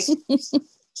 Or like,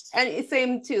 and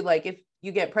same too, like if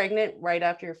you get pregnant right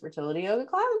after your fertility yoga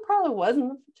class, it probably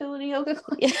wasn't a fertility yoga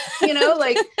class,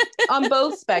 like on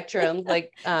both spectrums,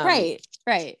 like,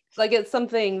 like it's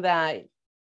something that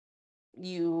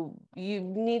you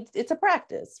need, it's a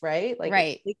practice, right? Like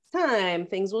it takes time,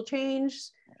 things will change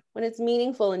when it's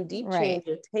meaningful, and deep change,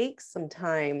 it takes some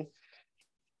time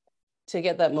to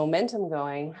get that momentum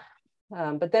going.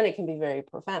 But then it can be very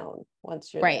profound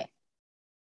once you're there.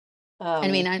 I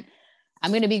mean,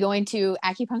 I'm going to be going to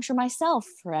acupuncture myself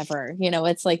forever.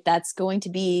 It's like, that's going to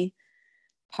be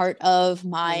part of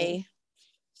my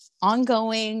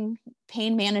ongoing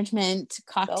pain management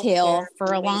cocktail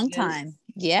for a long time.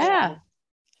 Yeah.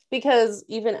 Because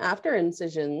even after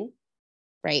incision,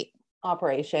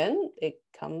 operation, it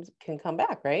can come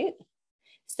back, right?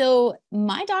 So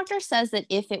my doctor says that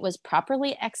if it was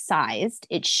properly excised,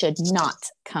 it should not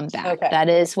come back. Okay. That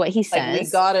is what he Like we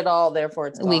says. got it all, therefore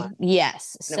it's gone.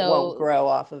 Yes. And it won't grow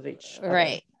off of each other.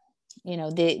 Right. You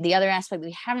know, the other aspect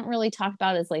we haven't really talked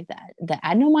about is like the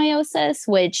adenomyosis,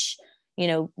 which, you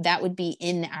know, that would be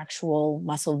in the actual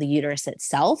muscle of the uterus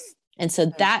itself. And so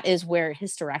that is where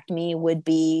hysterectomy would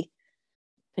be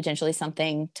potentially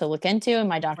something to look into. And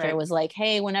my doctor was like,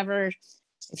 hey,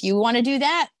 if you want to do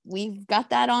that, we've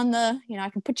got that on I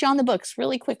can put you on the books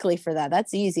really quickly for that.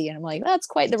 That's easy. And I'm like, that's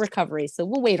quite the recovery. So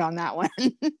we'll wait on that one.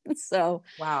 So,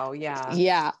 wow. Yeah.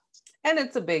 Yeah. And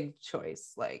it's a big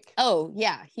choice. Like, oh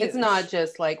yeah. Huge. It's not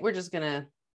just like, we're just going to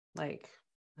like,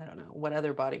 I don't know, what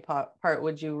other body part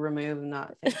would you remove and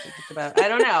not think about? I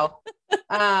don't know.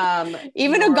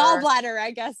 Even a gallbladder,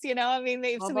 I guess,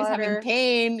 if somebody's having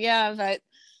pain. Yeah. But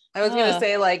I was going to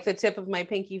say like the tip of my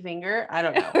pinky finger. I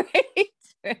don't know.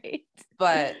 Right.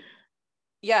 But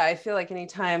yeah, I feel like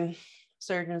anytime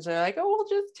surgeons are like, oh, we'll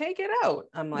just take it out.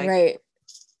 I'm like,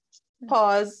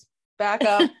 pause, back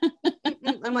up.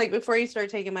 I'm like, before you start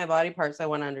taking my body parts, I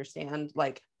want to understand,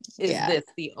 like, is this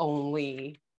the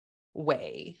only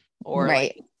way or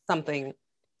like something?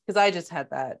 Because I just had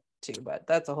that too, but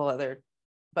that's a whole other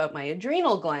about my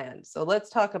adrenal gland. So let's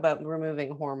talk about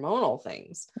removing hormonal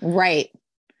things. Right.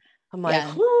 I'm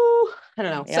like, whoo, I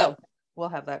don't know. Yep. So we'll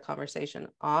have that conversation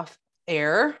off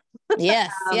air.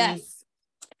 Yes. Yes.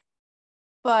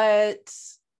 But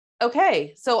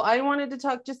okay. So I wanted to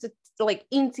talk just like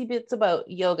incy bits about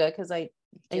yoga, because I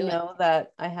know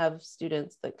that I have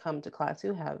students that come to class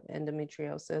who have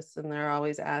endometriosis, and they're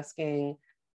always asking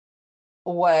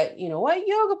what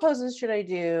yoga poses should I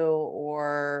do,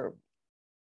 or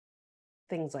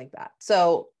things like that.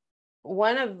 So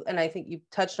and I think you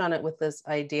touched on it with this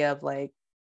idea of like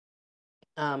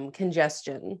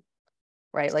congestion,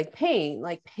 right? Like pain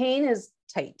is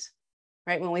tight,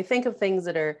 right? When we think of things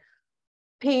that are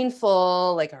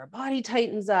painful, like our body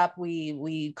tightens up,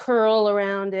 we curl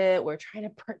around it, we're trying to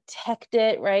protect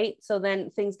it, right? So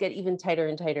then things get even tighter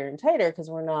and tighter and tighter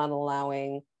because we're not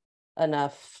allowing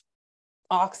enough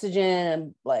oxygen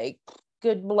and like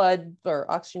good blood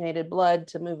or oxygenated blood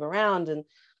to move around and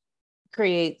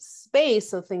create space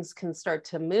so things can start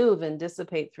to move and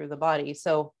dissipate through the body.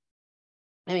 So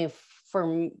I mean, for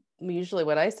me, usually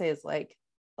what I say is like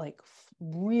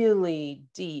really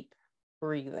deep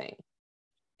breathing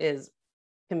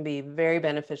can be very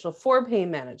beneficial for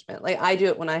pain management. Like I do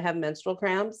it when I have menstrual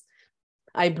cramps.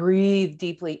 I breathe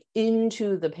deeply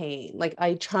into the pain. Like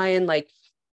I try and like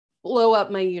blow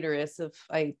up my uterus,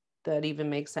 that even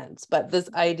makes sense. But this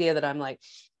idea that I'm like,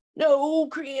 no,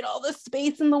 create all the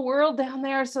space in the world down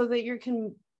there so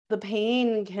that the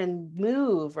pain can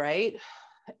move, right?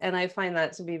 And I find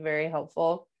that to be very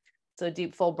helpful. So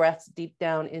deep, full breaths deep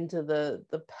down into the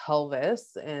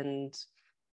pelvis and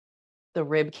the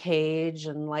rib cage,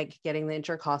 and like getting the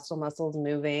intercostal muscles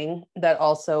moving. That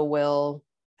also will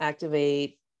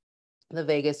activate the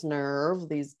vagus nerve,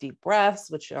 these deep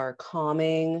breaths, which are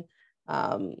calming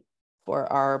for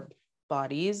our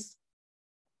bodies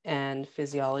and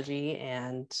physiology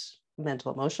and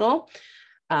mental, emotional.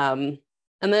 And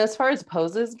then as far as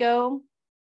poses go,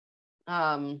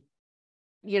 like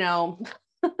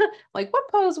what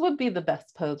pose would be the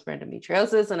best pose for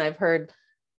endometriosis? And I've heard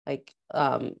like,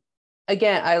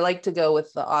 again, I like to go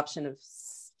with the option of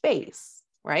space,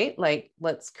 right? Like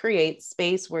let's create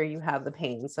space where you have the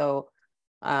pain. So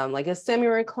like a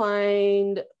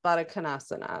semi-reclined Baddha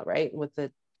Konasana, right? With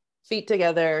the feet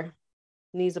together,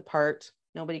 knees apart.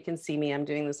 Nobody can see me. I'm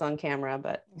doing this on camera,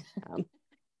 but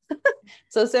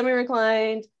so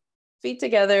semi-reclined, feet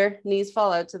together, knees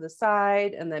fall out to the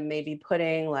side, and then maybe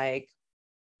putting like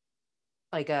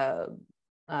a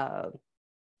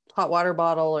hot water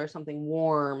bottle or something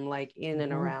warm, like in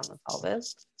and around the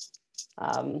pelvis.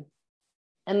 And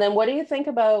then what do you think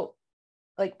about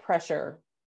like pressure?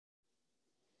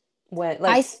 When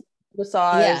like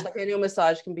massage, like I know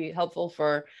massage can be helpful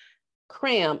for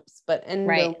cramps, but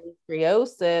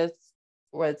endometriosis,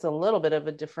 where it's a little bit of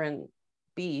a different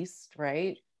beast,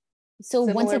 right? So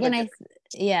once again,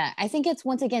 I think it's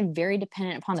once again very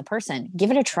dependent upon the person.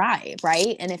 Give it a try,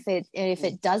 right? And if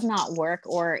it does not work,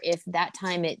 or if that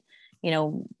time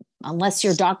unless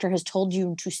your doctor has told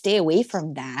you to stay away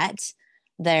from that,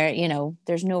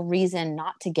 there's no reason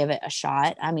not to give it a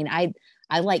shot. I mean,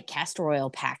 I like castor oil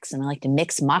packs, and I like to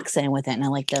mix moxa in with it, and I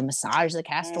like to massage the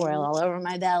castor oil all over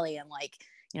my belly and like,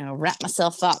 wrap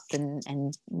myself up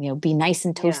and be nice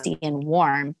and toasty and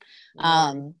warm.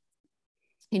 And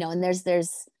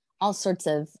there's all sorts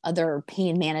of other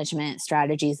pain management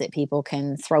strategies that people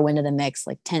can throw into the mix,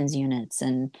 like TENS units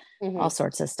and all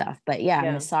sorts of stuff. But yeah,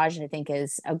 massage, I think,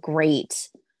 is a great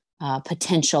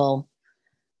potential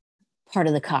part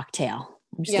of the cocktail.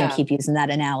 I'm just going to keep using that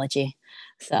analogy.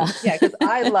 So yeah, because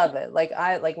I love it. Like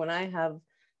when I have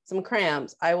some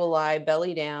cramps, I will lie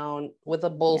belly down with a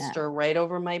bolster right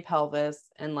over my pelvis,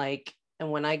 and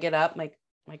when I get up, my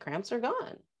cramps are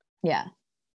gone. Yeah.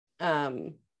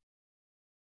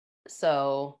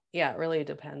 So yeah, it really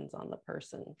depends on the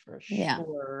person for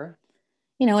sure.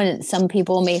 You know, and some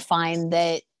people may find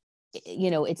that,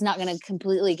 you know, it's not going to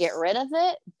completely get rid of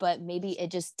it, but maybe it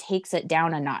just takes it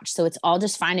down a notch. So it's all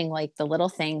just finding like the little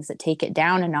things that take it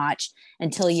down a notch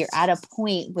until you're at a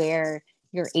point where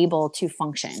you're able to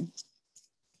function.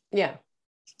 Yeah.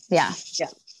 Yeah. Yeah.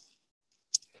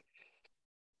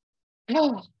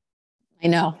 Oh, I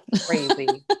know. Crazy.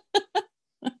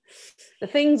 The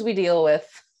things we deal with.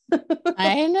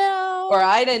 I know. Or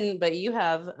I didn't, but you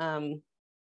have.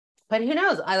 But who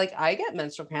knows? I get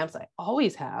menstrual cramps. I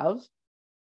always have.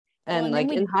 And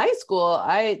in high school,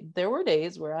 there were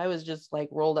days where I was just like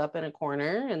rolled up in a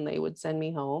corner and they would send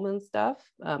me home and stuff.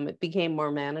 It became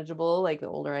more manageable like the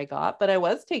older I got, but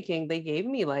they gave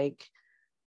me like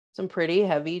some pretty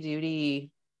heavy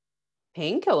duty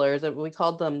painkillers. We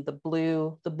called them the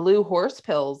blue horse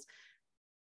pills.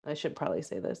 I should probably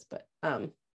say this, but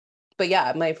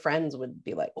yeah, my friends would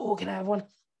be like, "Oh, can I have one?"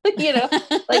 You know,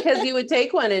 like, because you would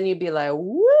take one and you'd be like,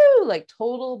 "Woo!" Like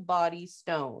total body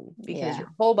stone, because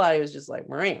your whole body was just like,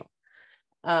 "Marino."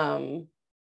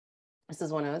 This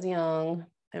is when I was young.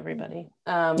 Everybody.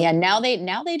 Yeah. Now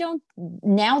they don't.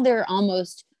 Now they're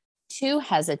almost too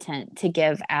hesitant to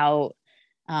give out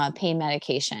pain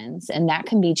medications, and that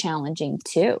can be challenging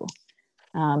too.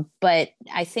 But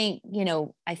I think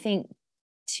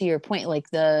to your point, like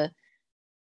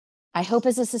I hope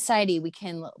as a society we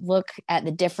can look at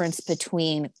the difference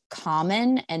between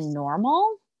common and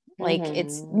normal. Like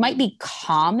it's might be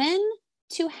common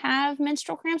to have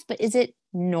menstrual cramps, but is it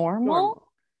normal?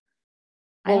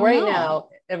 Well, right now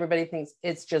everybody thinks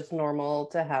it's just normal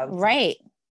to have. Right.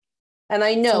 And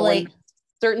I know when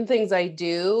certain things I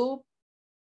do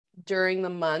during the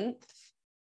month,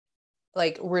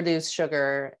 like reduce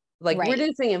sugar, like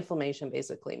reducing inflammation,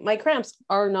 basically. My cramps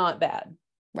are not bad.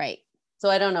 Right. So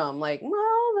I don't know. I'm like,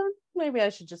 well, then maybe I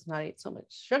should just not eat so much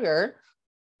sugar.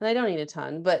 And I don't eat a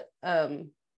ton, but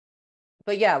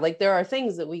yeah, like there are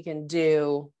things that we can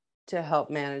do to help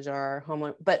manage our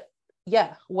hormone. But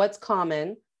yeah, what's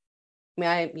common?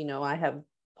 I mean, I have a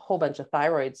whole bunch of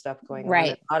thyroid stuff going on,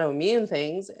 and autoimmune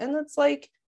things. And it's like,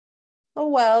 oh,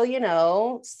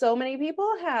 well, so many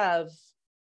people have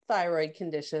thyroid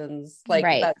conditions. Like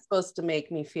that's supposed to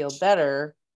make me feel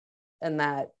better. And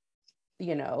that,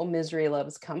 misery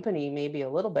loves company, maybe a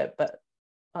little bit, but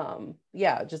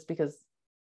yeah, just because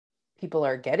people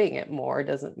are getting it more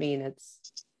doesn't mean it's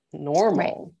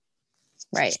normal.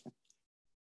 Right.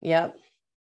 Yep.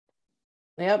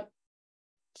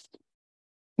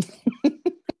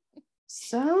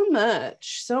 So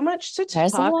much to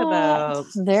talk about.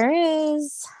 There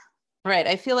is. Right.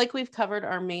 I feel like we've covered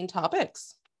our main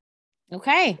topics.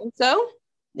 Okay. So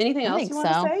anything else you want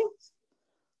to say?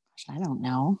 Gosh, I don't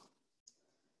know.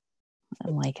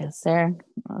 I'm like, is there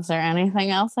anything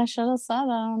else I should have said? I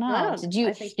don't know. Did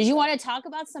you want to talk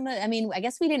about some of, I mean, I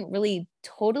guess we didn't really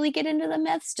totally get into the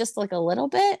myths, just like a little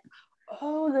bit.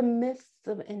 Oh, the myths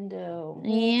of endo.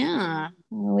 Yeah.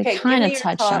 We kind of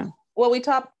touched on. Well, we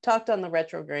talked on the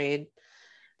retrograde.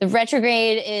 The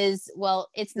retrograde is, well,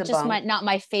 it's just not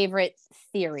my favorite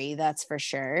theory, that's for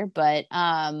sure. But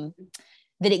that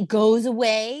it goes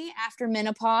away after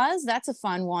menopause. That's a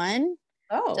fun one.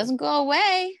 Oh. Doesn't go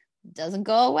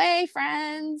away,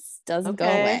 friends. Doesn't go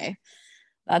away.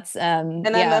 That's and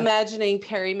I'm imagining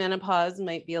perimenopause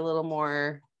might be a little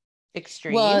more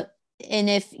extreme. Well, and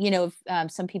if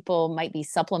some people might be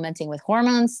supplementing with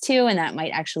hormones too, and that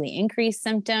might actually increase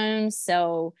symptoms.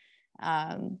 So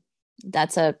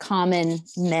that's a common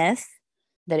myth.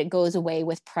 That it goes away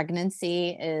with pregnancy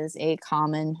is a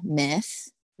common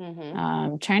myth.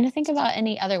 Trying to think about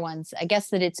any other ones. I guess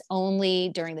that it's only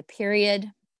during the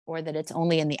period, or that it's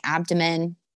only in the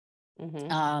abdomen.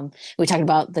 We talked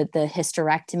about that the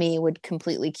hysterectomy would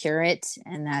completely cure it,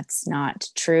 and that's not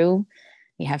true.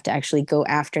 You have to actually go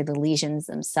after the lesions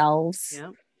themselves. Yeah.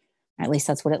 At least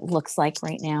that's what it looks like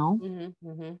right now.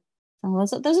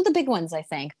 So those are the big ones, I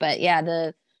think. But yeah,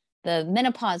 the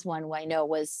menopause one, I know,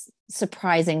 was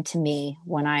surprising to me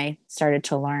when I started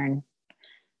to learn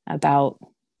about.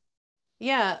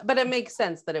 Yeah, but it makes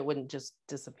sense that it wouldn't just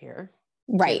disappear.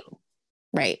 Right.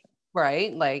 Right.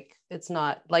 right? Like, it's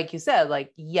not, like you said,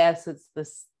 like, yes, it's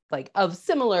this like of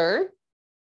similar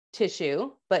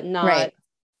tissue, but not, Right.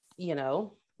 you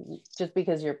know, just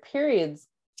because your periods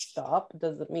stop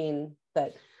doesn't mean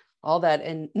that all that,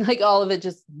 and like all of it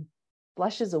just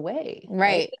flushes away, right?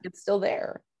 Right. It's still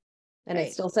there, and it's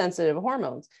Right. still sensitive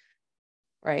hormones,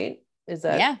 right? Is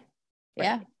that Yeah.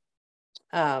 right?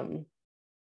 Yeah.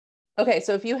 Okay,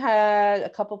 so if you had a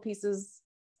couple pieces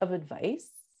of advice,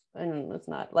 and it's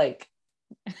not like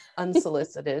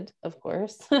unsolicited, of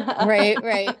course. Right.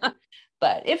 Right.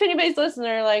 But if anybody's listening,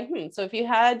 they're like, so if you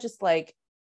had just like,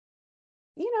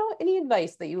 any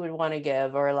advice that you would want to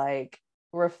give, or like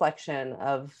reflection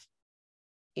of,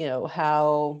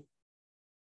 how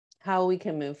we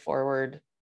can move forward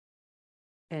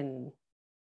and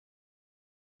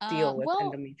deal with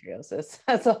Well, endometriosis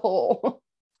as a whole.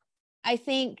 I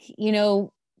think,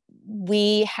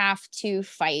 we have to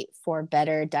fight for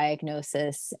better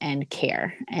diagnosis and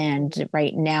care. And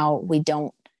right now we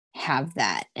don't have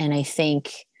that. And I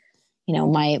think,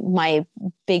 my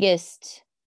biggest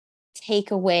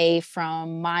takeaway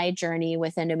from my journey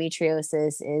with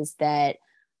endometriosis is that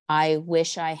I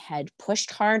wish I had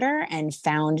pushed harder and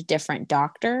found different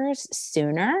doctors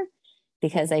sooner,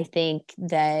 because I think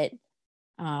that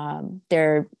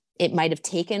it might have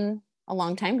taken a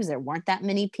long time because there weren't that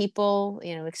many people.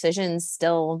 Excisions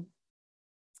still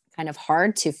kind of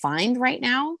hard to find right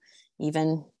now,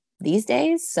 even these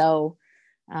days. So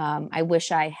I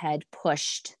wish I had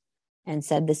pushed and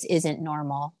said, this isn't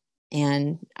normal,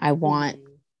 and I want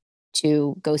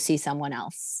to go see someone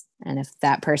else. And if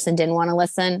that person didn't want to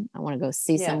listen, I want to go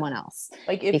see Yeah. someone else.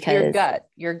 Like, if because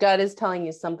your gut is telling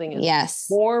you something is yes,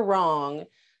 more wrong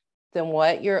than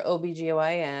what your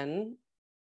OBGYN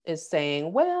is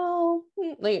saying, well,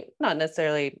 like, not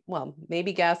necessarily, well,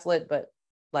 maybe gaslit, but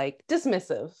like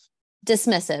dismissive.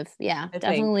 yeah, I think.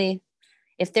 definitely.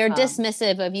 If they're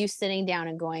dismissive of you sitting down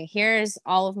and going, here's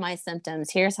all of my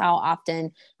symptoms, here's how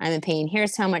often I'm in pain,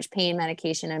 here's how much pain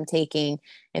medication I'm taking.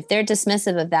 If they're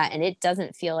dismissive of that and it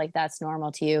doesn't feel like that's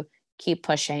normal to you, keep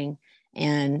pushing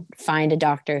and find a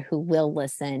doctor who will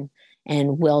listen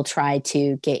and will try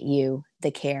to get you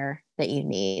the care that you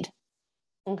need.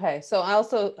 Okay. So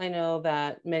I know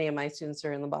that many of my students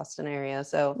are in the Boston area.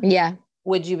 So yeah,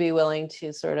 would you be willing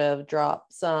to sort of drop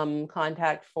some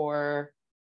contact for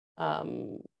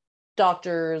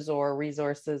doctors or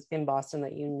resources in Boston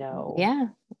that yeah,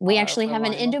 we actually have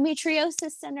an reliable?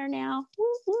 endometriosis center now.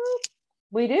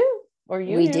 We do, or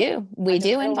you We do. do. We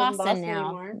do I in don't live in Boston Boston now.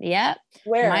 anymore. Yep. My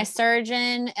Where?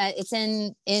 surgeon, it's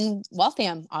in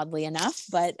Waltham, oddly enough,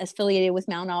 but affiliated with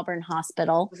Mount Auburn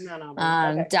Hospital. Mount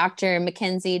Auburn. Okay. Dr.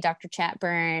 McKenzie, Dr.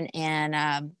 Chatburn,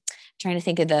 and trying to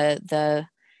think of the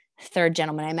third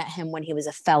gentleman. I met him when he was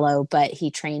a fellow, but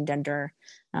he trained under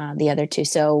the other two.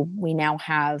 So we now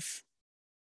have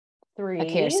a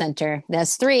care 3. center.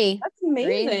 That's 3. That's 3.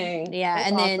 amazing. Yeah. That's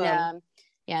And awesome. then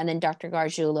and then Dr.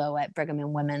 Gargiulo at Brigham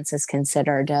and Women's is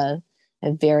considered a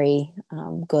very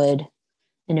good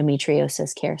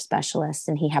endometriosis care specialist.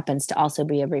 And he happens to also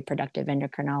be a reproductive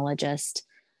endocrinologist.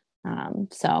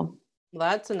 So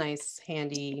That's a nice,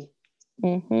 handy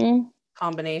mm-hmm.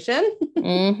 combination.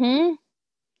 Mm-hmm.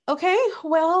 Okay.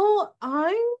 Well,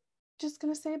 I'm just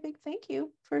going to say a big thank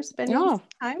you for spending some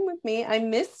time with me. I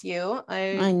miss you.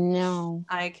 I know.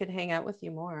 I could hang out with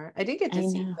you more. I did get to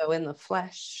see you though in the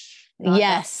flesh not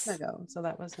that long ago, so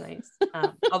that was nice.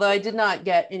 Although I did not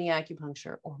get any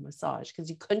acupuncture or massage because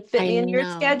you couldn't fit me in your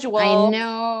schedule. I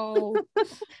know.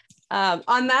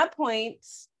 On that point,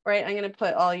 right, I'm going to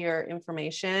put all your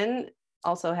information.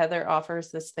 Also, Heather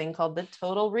offers this thing called the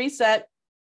Total Reset.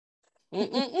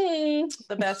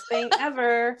 The best thing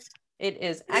ever. It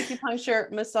is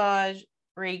acupuncture, massage,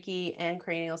 Reiki, and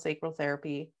cranial sacral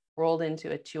therapy rolled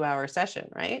into a 2-hour session,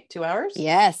 right? 2 hours?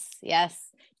 Yes.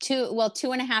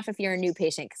 2.5 if you're a new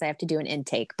patient, because I have to do an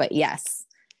intake, but yes,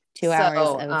 2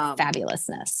 hours of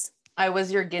fabulousness. I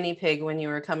was your guinea pig when you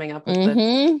were coming up with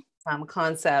the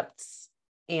concepts,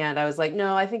 and I was like,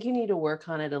 no, I think you need to work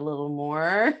on it a little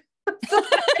more. So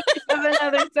have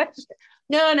another session.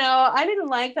 No, I didn't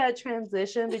like that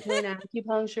transition between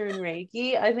acupuncture and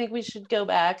Reiki. I think we should go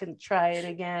back and try it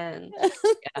again.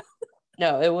 Yeah.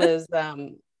 No, it was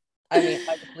I mean,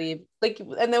 I would leave, like,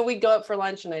 and then we'd go out for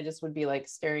lunch and I just would be like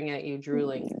staring at you,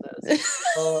 drooling. You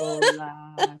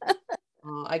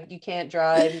can't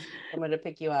drive. I'm going to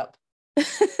pick you up.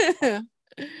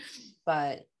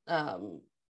 But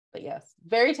yes,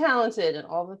 very talented in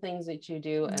all the things that you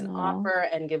do and offer,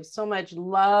 and give so much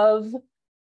love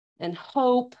and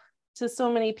hope to so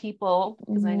many people,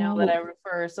 because I know that I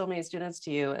refer so many students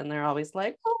to you and they're always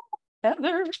like, oh,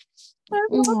 Heather. I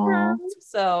love her.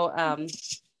 So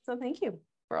thank you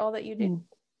for all that you do.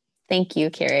 Thank you,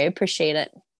 Carrie. I appreciate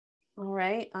it. All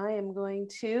right. I am going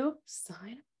to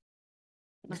sign.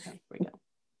 Okay, here we go.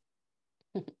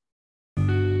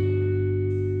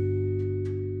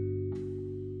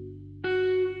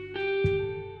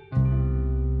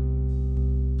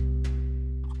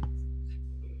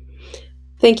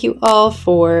 Thank you all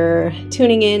for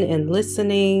tuning in and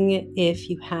listening. If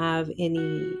you have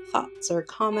any thoughts or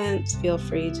comments, feel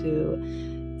free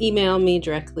to email me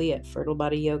directly at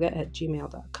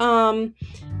fertilebodyyoga@gmail.com.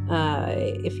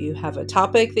 If you have a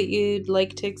topic that you'd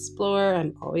like to explore,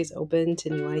 I'm always open to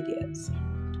new ideas.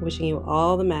 Wishing you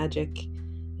all the magic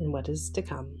in what is to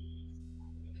come.